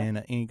lot.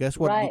 Yeah. And guess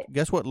what? Right.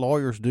 Guess what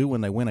lawyers do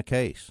when they win a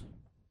case?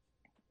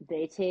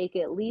 They take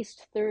at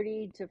least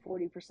 30 to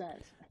 40%.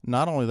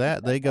 Not only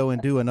that, they go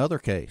and do another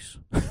case.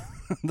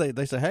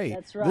 They say, hey,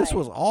 this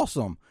was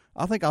awesome.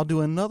 I think I'll do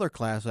another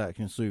class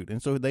action suit.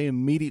 And so they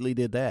immediately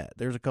did that.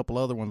 There's a couple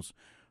other ones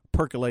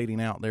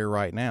percolating out there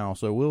right now.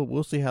 So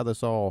we'll see how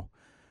this all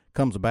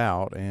comes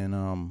about.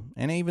 And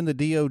even the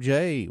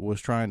DOJ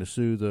was trying to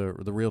sue the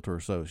Realtor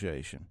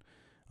Association.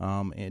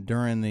 And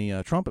during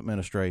the Trump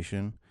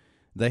administration,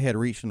 they had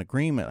reached an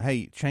agreement.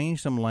 Hey,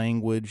 change some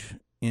language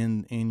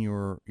in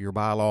your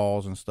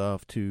bylaws and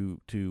stuff to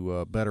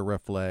better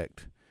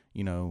reflect,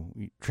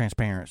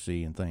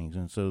 transparency and things.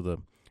 And so the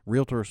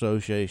Realtor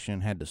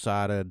Association had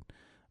decided,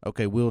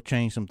 okay, we'll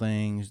change some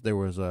things. There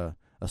was a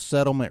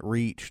settlement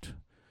reached,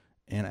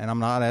 and I'm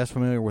not as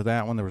familiar with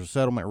that one. There was a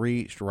settlement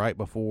reached right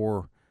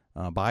before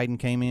Biden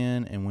came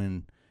in, and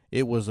when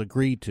it was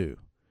agreed to.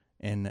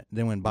 And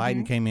then when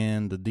Biden came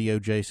in, the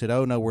DOJ said,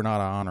 oh, no, we're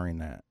not honoring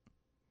that.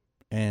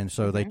 And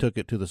so they took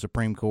it to the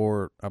Supreme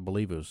Court. I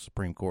believe it was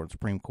Supreme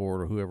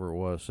Court or whoever it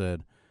was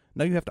said,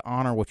 no, you have to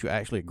honor what you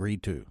actually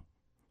agreed to.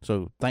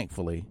 So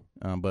thankfully,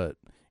 but,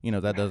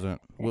 that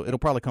doesn't, well, it'll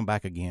probably come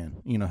back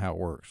again. You know how it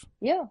works.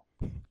 Yeah.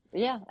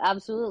 Yeah,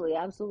 absolutely.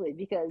 Absolutely.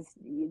 Because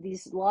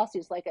these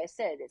lawsuits, like I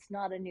said, it's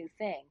not a new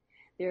thing.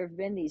 There have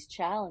been these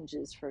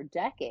challenges for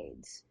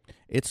decades.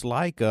 It's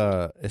like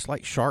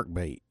shark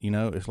bait,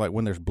 It's like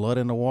when there's blood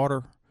in the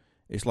water,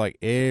 it's like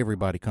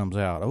everybody comes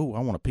out. Oh, I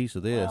want a piece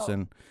of this.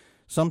 And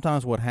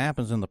sometimes what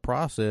happens in the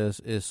process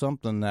is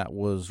something that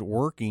was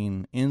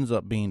working ends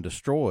up being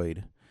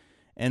destroyed.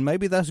 And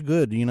maybe that's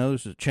good.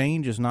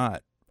 Change is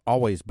not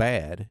always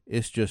bad.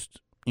 It's just,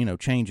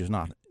 change is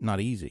not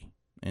easy.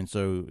 And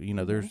so,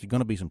 there's going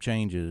to be some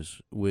changes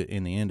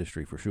in the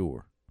industry for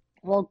sure.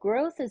 Well,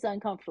 growth is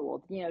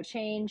uncomfortable.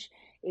 Change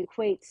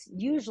equates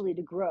usually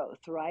to growth,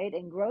 right?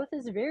 And growth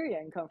is very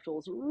uncomfortable.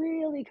 It's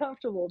really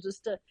comfortable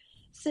just to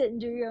sit and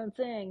do your own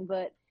thing.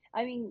 But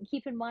I mean,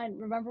 keep in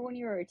mind, remember when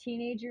you were a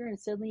teenager and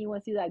suddenly you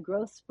went through that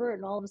growth spurt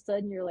and all of a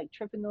sudden you're like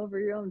tripping over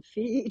your own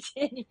feet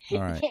and you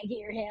can't get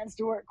your hands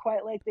to work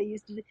quite like they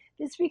used to do.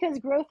 It's because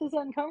growth is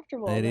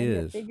uncomfortable. It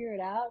is. You figure it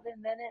out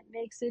and then it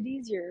makes it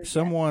easier.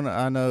 Someone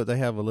I know, they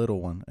have a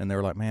little one and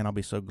they're like, man, I'll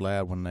be so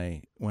glad when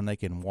they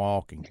can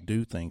walk and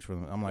do things for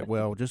them. I'm like,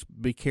 well, just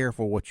be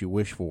careful what you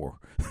wish for.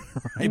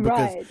 Right?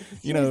 Because,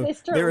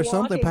 there is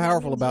something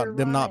powerful about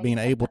them not being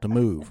able to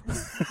move.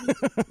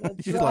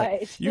 That's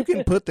right. Like, you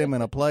can put them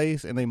in a place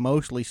and they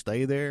mostly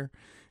stay there.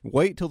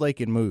 Wait till they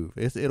can move.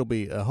 It'll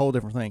be a whole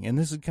different thing. And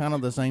this is kind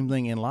of the same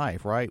thing in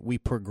life, right? We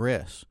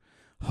progress.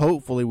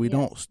 Hopefully we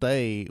don't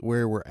stay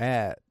where we're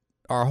at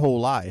our whole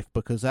life,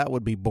 because that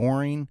would be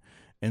boring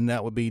and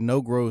that would be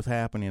no growth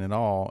happening at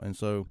all. And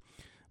so,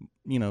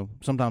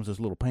 sometimes it's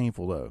a little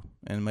painful though.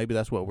 And maybe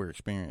that's what we're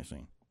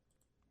experiencing.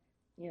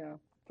 Yeah,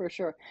 for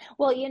sure.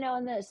 Well,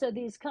 so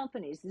these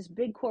companies, these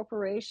big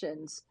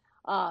corporations,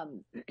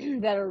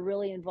 that are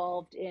really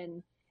involved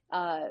in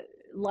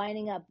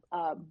lining up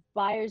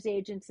buyers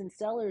agents and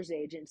sellers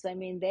agents. I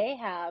mean, they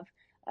have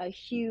a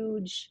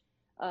huge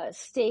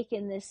stake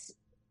in this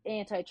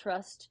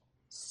antitrust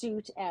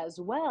suit as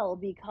well,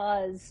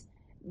 because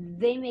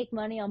they make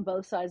money on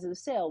both sides of the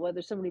sale,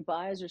 whether somebody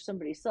buys or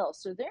somebody sells.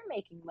 So they're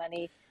making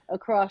money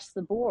across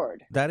the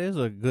board. That is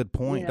a good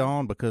point,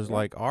 Dawn, because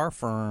like our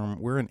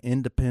firm, we're an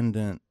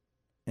independent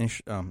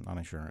not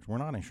insurance. We're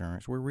not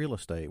insurance. We're real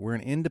estate. We're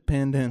an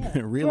independent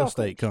real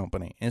estate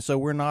company. And so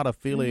we're not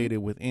affiliated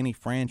with any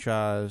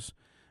franchise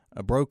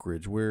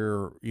brokerage.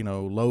 We're,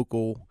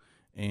 local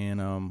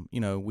and,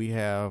 we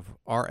have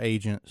our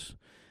agents.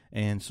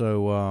 And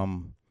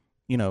so,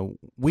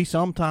 we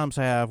sometimes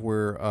have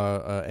where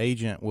an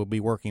agent will be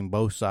working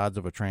both sides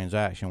of a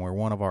transaction, where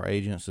one of our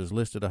agents has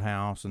listed a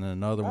house and then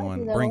another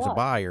one brings a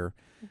buyer.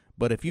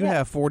 But if you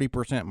have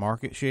 40%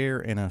 market share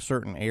in a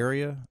certain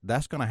area,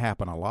 that's going to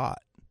happen a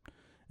lot.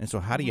 And so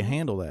how do you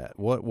handle that?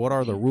 What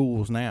are the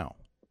rules now?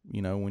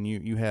 When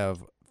you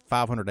have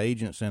 500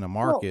 agents in a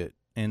market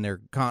and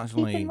they're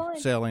constantly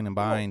selling and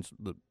buying,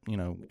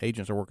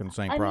 agents are working the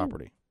same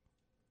property.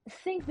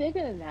 Think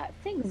bigger than that.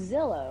 Think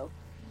Zillow.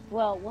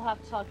 Well, we'll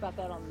have to talk about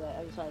that on the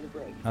other side of the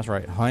break. That's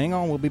right. Hang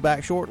on. We'll be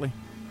back shortly.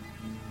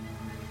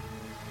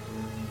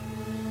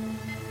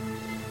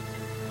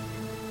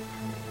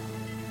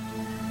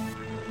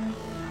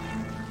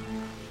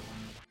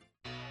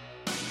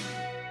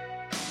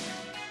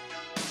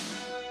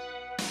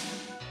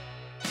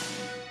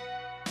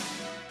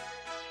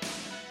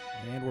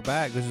 And we're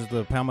back. This is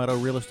the Palmetto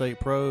Real Estate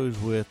Pros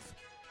with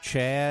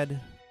Chad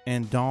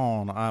and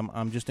Dawn.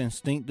 I'm just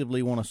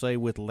instinctively want to say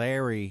with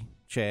Larry,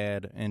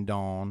 Chad, and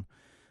Dawn,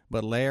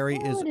 but Larry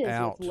is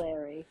out. With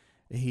Larry.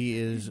 He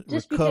is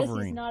just recovering.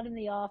 Because he's not in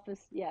the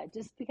office. Yeah,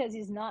 just because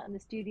he's not in the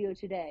studio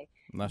today.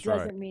 That's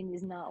doesn't mean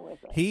he's not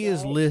with us. He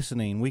is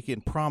listening. We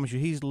can promise you,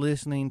 he's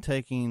listening,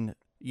 taking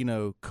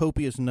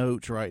copious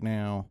notes right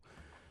now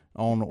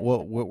on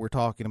what we're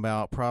talking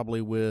about, probably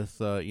with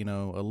a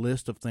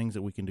list of things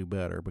that we can do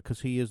better,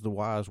 because he is the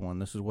wise one.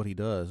 This is what he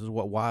does. This is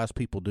what wise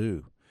people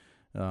do.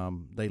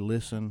 They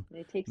listen,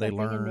 they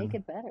learn, and make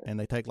it better, and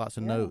they take lots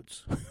of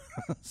notes.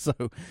 So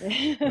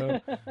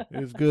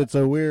it's good.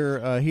 So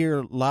we're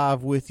here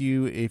live with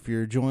you. If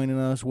you're joining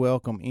us,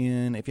 welcome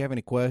in. If you have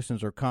any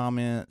questions or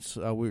comments,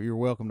 you're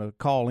welcome to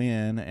call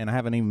in. And I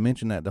haven't even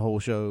mentioned that the whole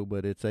show,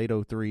 but it's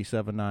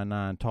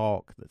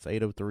 803-799-TALK. That's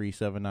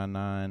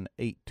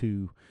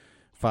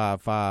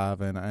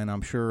 803-799-8255. And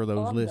I'm sure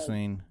those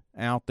listening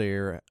out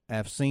there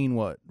have seen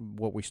what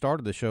we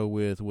started the show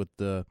with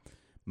the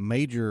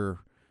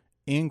major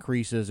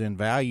increases in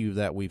value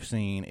that we've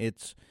seen,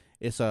 it's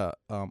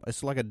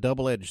like a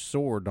double-edged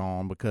sword,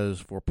 Dawn, because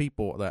for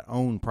people that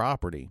own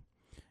property,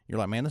 you're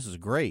like, man, this is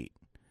great.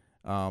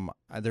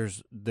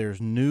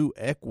 There's new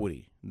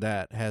equity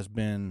that has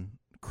been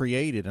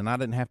created, and I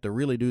didn't have to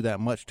really do that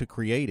much to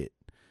create it.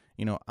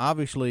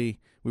 Obviously,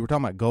 we were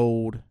talking about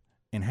gold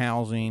and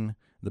housing,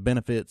 the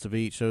benefits of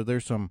each. So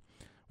there's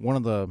one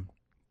of the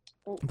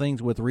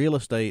things with real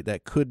estate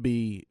that could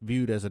be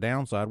viewed as a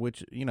downside,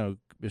 which,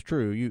 is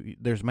true.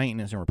 There's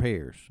maintenance and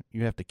repairs.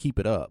 You have to keep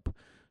it up.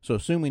 So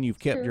assuming you've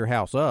kept your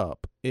house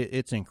up,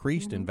 it's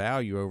increased in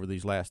value over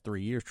these last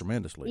 3 years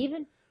tremendously.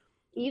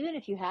 Even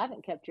if you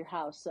haven't kept your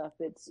house up,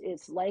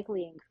 it's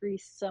likely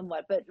increased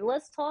somewhat. But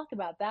let's talk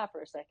about that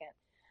for a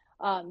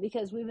second,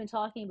 because we've been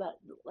talking about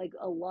like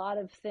a lot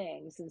of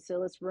things, and so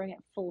let's bring it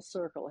full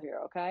circle here,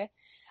 okay?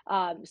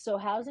 So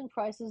housing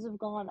prices have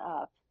gone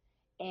up,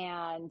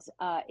 and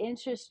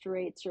interest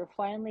rates are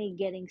finally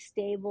getting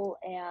stable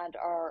and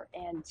are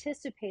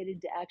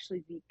anticipated to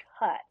actually be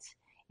cut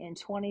in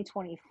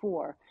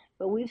 2024.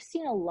 But we've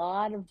seen a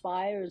lot of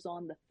buyers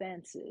on the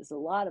fences, a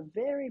lot of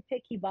very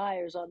picky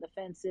buyers on the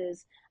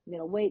fences. I'm going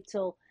to wait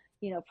till,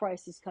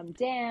 prices come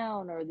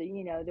down, or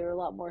there are a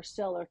lot more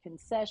seller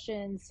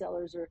concessions.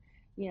 Sellers are,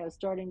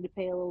 starting to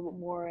pay a little bit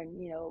more,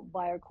 and,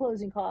 buyer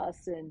closing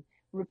costs and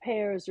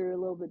repairs are a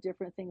little bit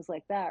different, things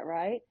like that,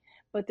 right?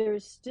 But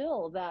there's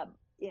still that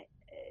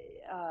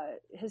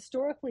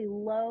historically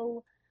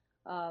low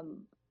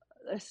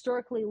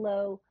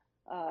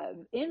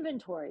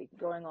inventory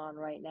going on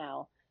right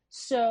now.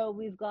 So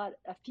we've got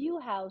a few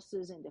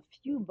houses and a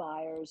few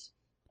buyers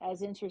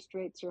as interest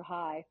rates are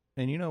high.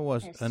 And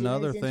what's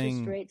another thing?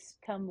 Interest rates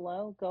come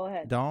low. Go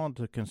ahead, Dawn,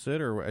 to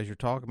consider as you're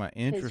talking about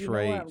interest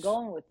rates. Where I'm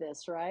going with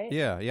this, right?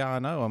 Yeah, I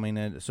know. I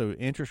mean, so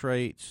interest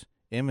rates,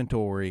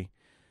 inventory.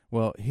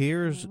 Well,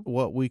 here's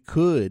what we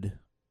could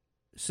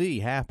see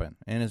happen,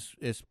 and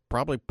it's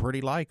probably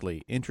pretty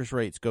likely. Interest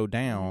rates go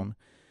down.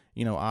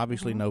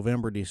 Obviously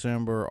November,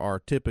 December are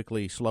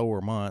typically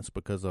slower months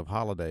because of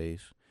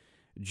holidays.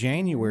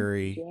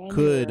 January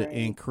could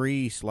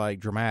increase like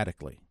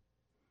dramatically.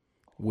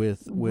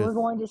 We're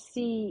going to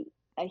see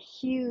a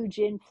huge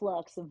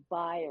influx of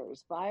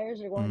buyers.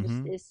 Buyers are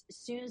going to, as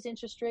soon as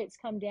interest rates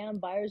come down,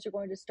 buyers are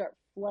going to start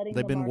flooding.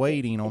 They've been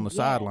waiting on the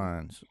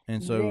sidelines,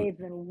 and so they've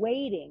been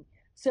waiting.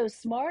 So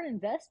smart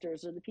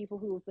investors are the people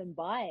who have been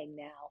buying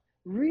now.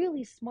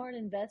 Really smart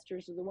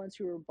investors are the ones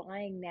who are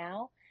buying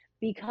now,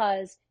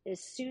 because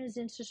as soon as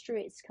interest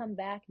rates come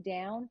back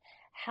down,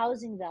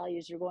 housing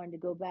values are going to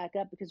go back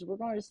up, because we're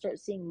going to start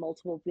seeing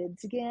multiple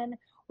bids again.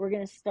 We're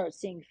going to start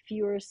seeing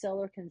fewer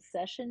seller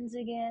concessions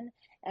again,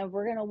 and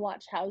we're going to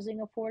watch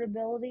housing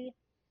affordability,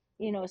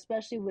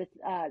 especially with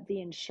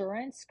the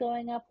insurance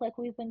going up like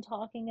we've been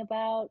talking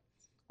about.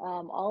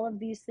 All of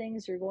these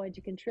things are going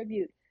to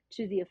contribute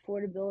to the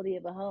affordability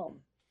of a home.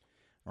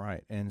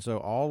 Right. And so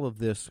all of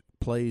this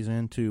plays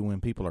into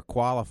when people are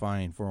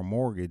qualifying for a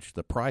mortgage,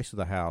 the price of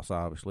the house,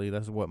 obviously.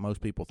 That's what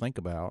most people think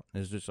about,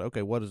 is just,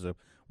 okay, what is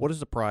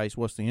the price?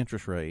 What's the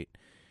interest rate?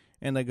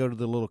 And they go to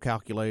the little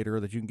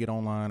calculator that you can get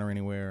online or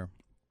anywhere,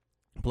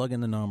 plug in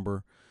the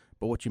number.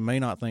 But what you may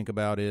not think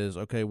about is,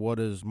 okay, what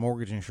is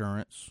mortgage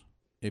insurance?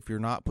 If you're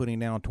not putting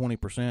down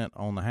 20%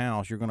 on the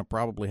house, you're going to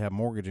probably have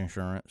mortgage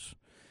insurance.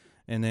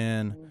 And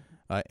then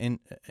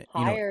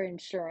higher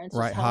insurance,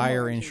 right?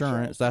 Higher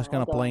insurance. That's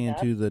going to play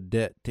into the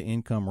debt to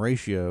income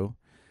ratio,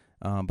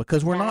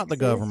 because we're not the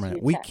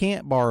government. We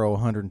can't borrow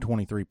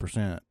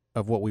 123%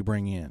 of what we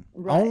bring in.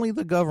 Right. Only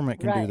the government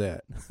can do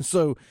that.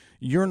 So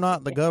you're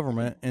not the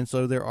government, and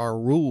so there are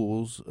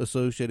rules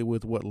associated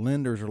with what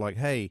lenders are like.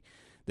 Hey,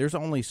 there's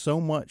only so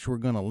much we're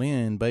going to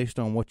lend based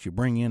on what you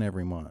bring in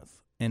every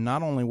month. And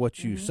not only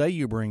what you say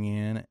you bring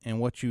in,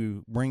 and what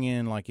you bring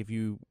in, like if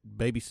you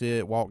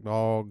babysit, walk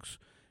dogs,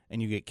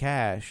 and you get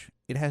cash,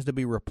 it has to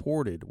be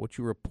reported. What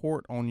you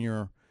report on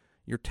your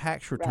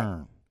tax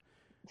return.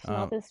 It's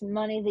not this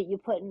money that you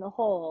put in the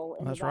hole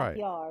in the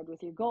backyard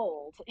with your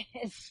gold.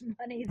 It's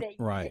money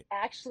that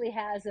actually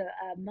has a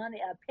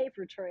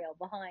paper trail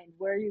behind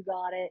where you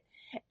got it,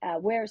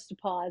 where it's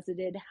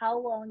deposited, how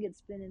long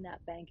it's been in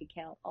that bank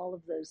account, all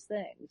of those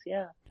things.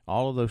 Yeah.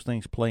 All of those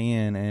things play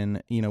in,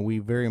 and we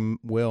very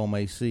well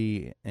may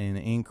see an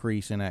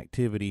increase in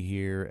activity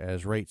here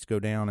as rates go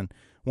down. And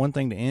one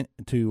thing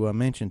to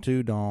mention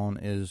too, Dawn,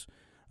 is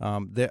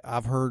that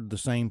I've heard the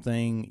same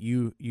thing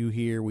you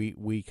hear.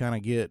 We kind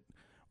of get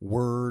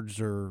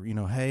words, or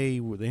hey,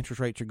 the interest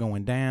rates are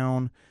going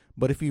down.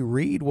 But if you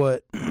read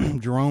what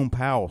Jerome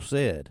Powell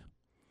said,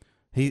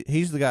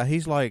 he's the guy.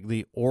 He's like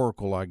the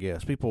oracle, I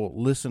guess. People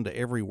listen to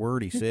every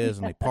word he says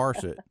and they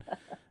parse it.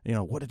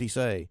 What did he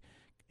say?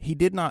 He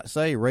did not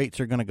say rates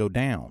are going to go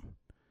down.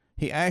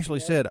 He actually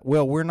said,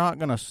 well, we're not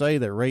going to say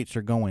that rates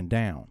are going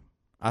down.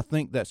 I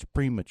think that's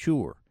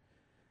premature.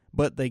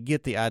 But they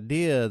get the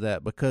idea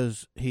that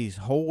because he's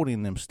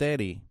holding them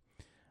steady,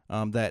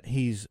 that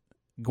he's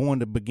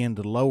going to begin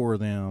to lower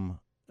them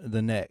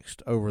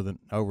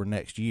over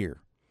next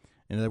year.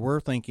 And they were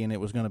thinking it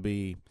was going to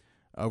be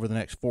over the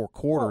next 4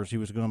 quarters, he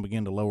was going to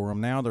begin to lower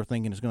them. Now they're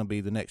thinking it's going to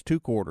be the next 2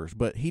 quarters,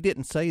 but he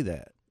didn't say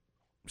that.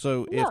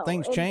 So if No,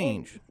 things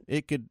change,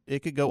 it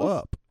could go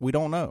up. We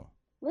don't know.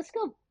 Let's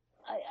go.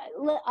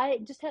 I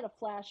just had a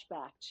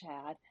flashback,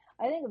 Chad.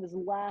 I think it was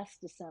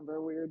last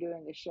December we were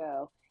doing a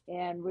show,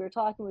 and we were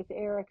talking with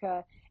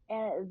Erica,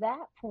 and at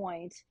that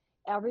point,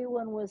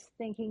 everyone was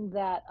thinking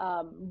that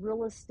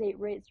real estate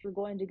rates were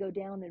going to go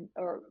down,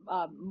 or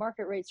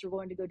market rates were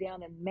going to go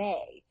down in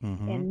May.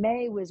 Mm-hmm. And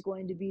May was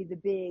going to be the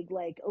big,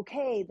 like,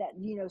 okay, that,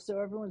 so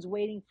everyone's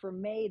waiting for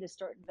May to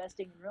start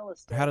investing in real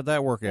estate. How did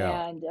that work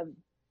out? And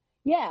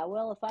yeah,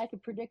 well, if I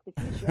could predict the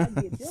future, I'd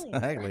be a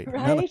billionaire, exactly.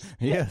 right?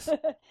 Yes.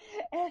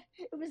 And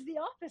it was the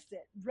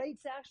opposite.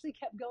 Rates actually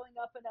kept going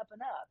up and up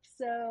and up.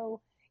 So,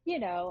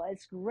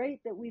 it's great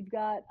that we've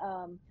got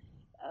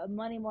a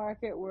money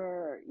market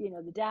where,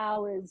 the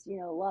Dow is,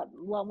 a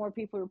lot more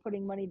people are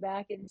putting money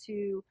back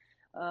into,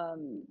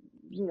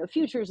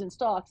 futures and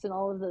stocks and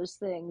all of those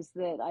things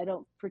that I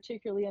don't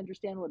particularly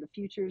understand what a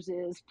futures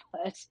is,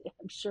 but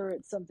I'm sure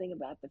it's something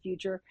about the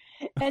future.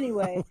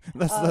 Anyway,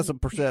 that's a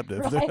perceptive.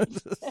 Right?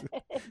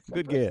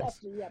 Good guess.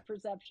 Yeah,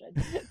 perception.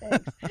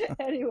 Thanks.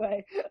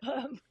 Anyway,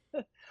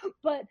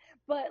 but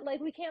like,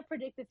 we can't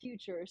predict the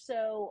future,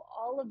 so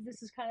all of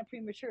this is kind of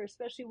premature,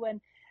 especially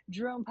when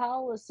Jerome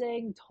Powell is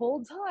saying,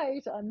 hold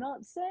tight. I'm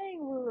not saying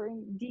we're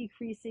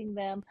decreasing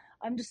them.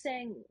 I'm just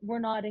saying we're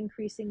not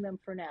increasing them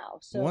for now.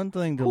 So one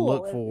thing to cool.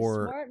 look If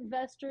for, smart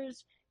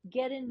investors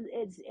get in.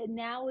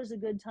 Now is a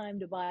good time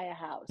to buy a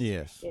house.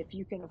 Yes. If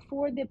you can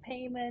afford the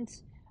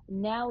payment,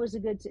 now is a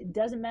good. It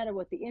doesn't matter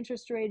what the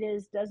interest rate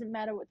is. Doesn't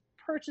matter what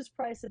the purchase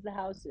price of the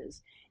house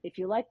is. If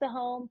you like the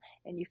home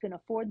and you can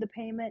afford the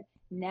payment,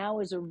 now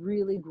is a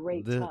really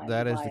great time.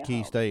 That to is buy the a key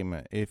home.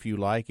 statement. If you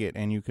like it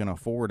and you can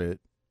afford it,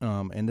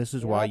 and this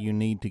is why you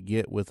need to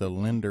get with a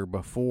lender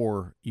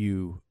before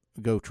you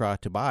go try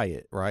to buy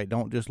it, right?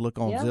 Don't just look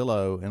on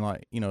Zillow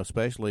and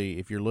especially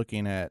if you're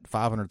looking at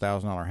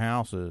 $500,000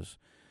 houses,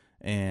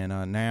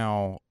 and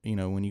now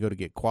when you go to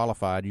get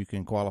qualified, you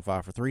can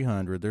qualify for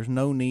 $300,000. There's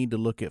no need to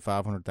look at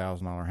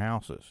 $500,000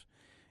 houses.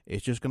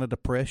 It's just going to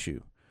depress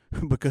you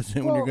because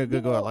then when you're going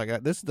to go out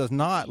like this, does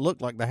not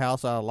look like the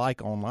house I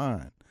like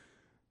online.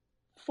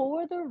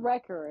 For the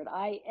record,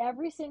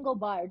 every single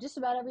buyer, just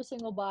about every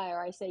single buyer,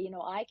 I say,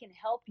 I can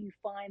help you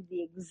find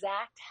the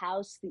exact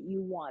house that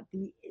you want,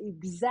 the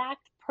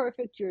exact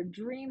perfect, your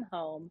dream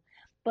home,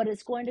 but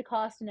it's going to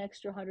cost an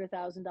extra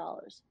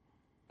 $100,000.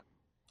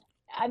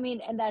 I mean,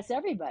 and that's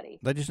everybody.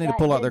 They just need to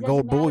pull out their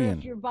gold bullion.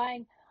 If you're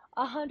buying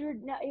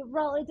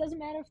it doesn't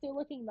matter if they're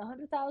looking the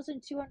 $100,000,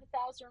 $200,000,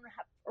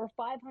 or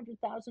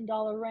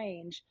 $500,000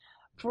 range.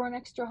 For an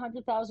extra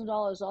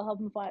 $100,000, I'll help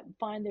them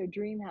find their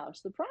dream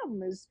house. The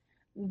problem is,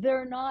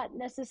 they're not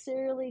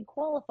necessarily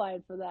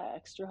qualified for that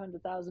extra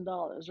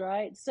 $100,000,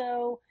 right?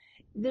 So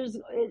there's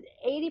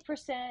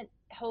 80%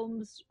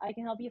 homes I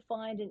can help you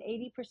find, an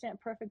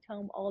 80% perfect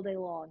home all day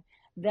long.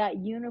 That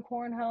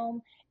unicorn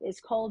home is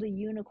called a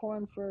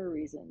unicorn for a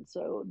reason.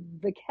 So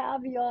the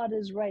caveat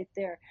is right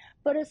there.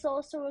 But it's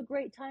also a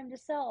great time to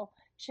sell,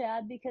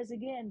 Chad, because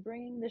again,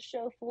 bringing the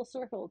show full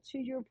circle, to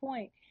your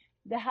point,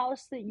 the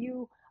house that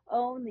you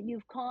own that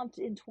you've comped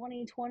in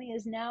 2020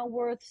 is now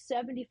worth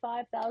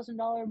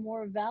 $75,000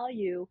 more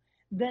value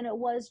than it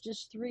was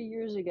just 3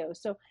 years ago.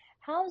 So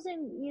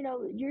housing,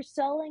 you're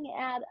selling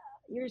at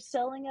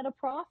a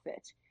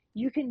profit.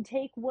 You can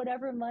take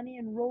whatever money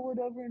and roll it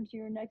over into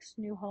your next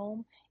new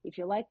home. If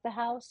you like the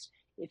house,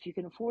 if you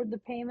can afford the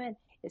payment,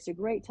 it's a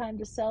great time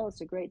to sell.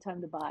 It's a great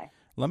time to buy.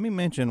 Let me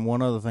mention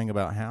one other thing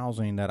about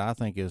housing that I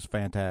think is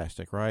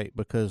fantastic, right?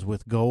 Because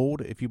with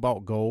gold, if you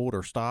bought gold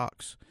or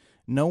stocks,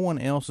 no one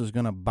else is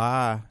going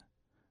to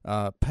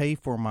pay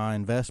for my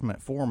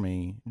investment for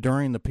me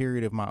during the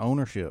period of my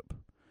ownership.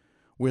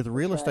 With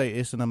real estate,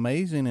 it's an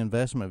amazing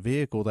investment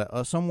vehicle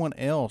that someone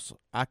else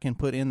I can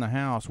put in the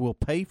house will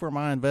pay for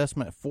my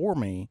investment for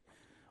me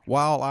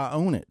while I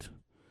own it.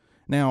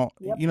 Now,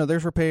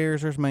 there's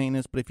repairs, there's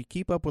maintenance, but if you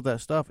keep up with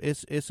that stuff,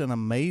 it's an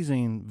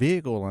amazing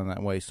vehicle in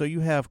that way. So you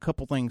have a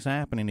couple things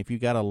happening. If you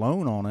got a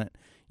loan on it,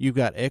 you've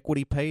got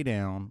equity pay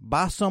down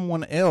by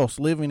someone else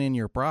living in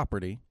your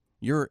property,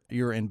 your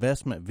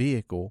investment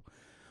vehicle,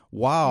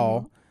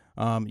 while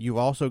you've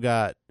also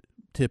got,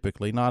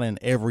 typically, not in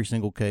every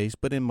single case,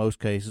 but in most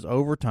cases,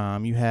 over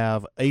time, you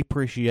have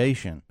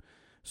appreciation.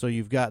 So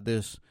you've got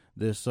this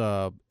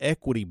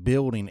equity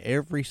building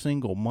every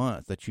single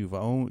month that you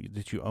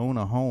own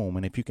a home,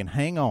 and if you can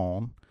hang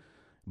on,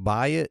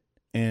 buy it,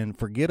 and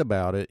forget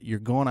about it, you're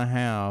going to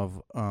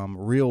have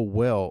real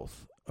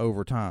wealth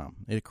over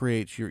time. It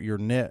creates your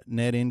net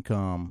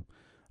income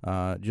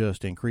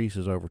just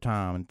increases over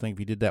time. And think if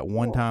you did that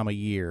one time a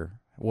year,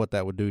 what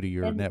that would do to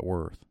your net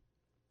worth.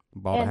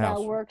 Bought a house.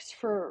 That works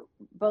for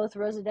both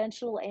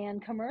residential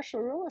and commercial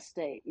real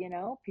estate.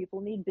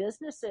 People need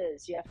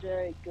businesses. You have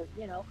to,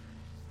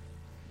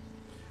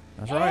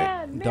 That's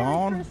right. Merry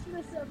Dawn,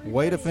 Christmas, everybody.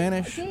 way to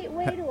finish.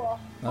 Gateway to a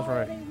That's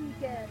right. holiday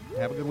weekend.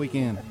 Have a good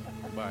weekend.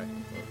 Bye.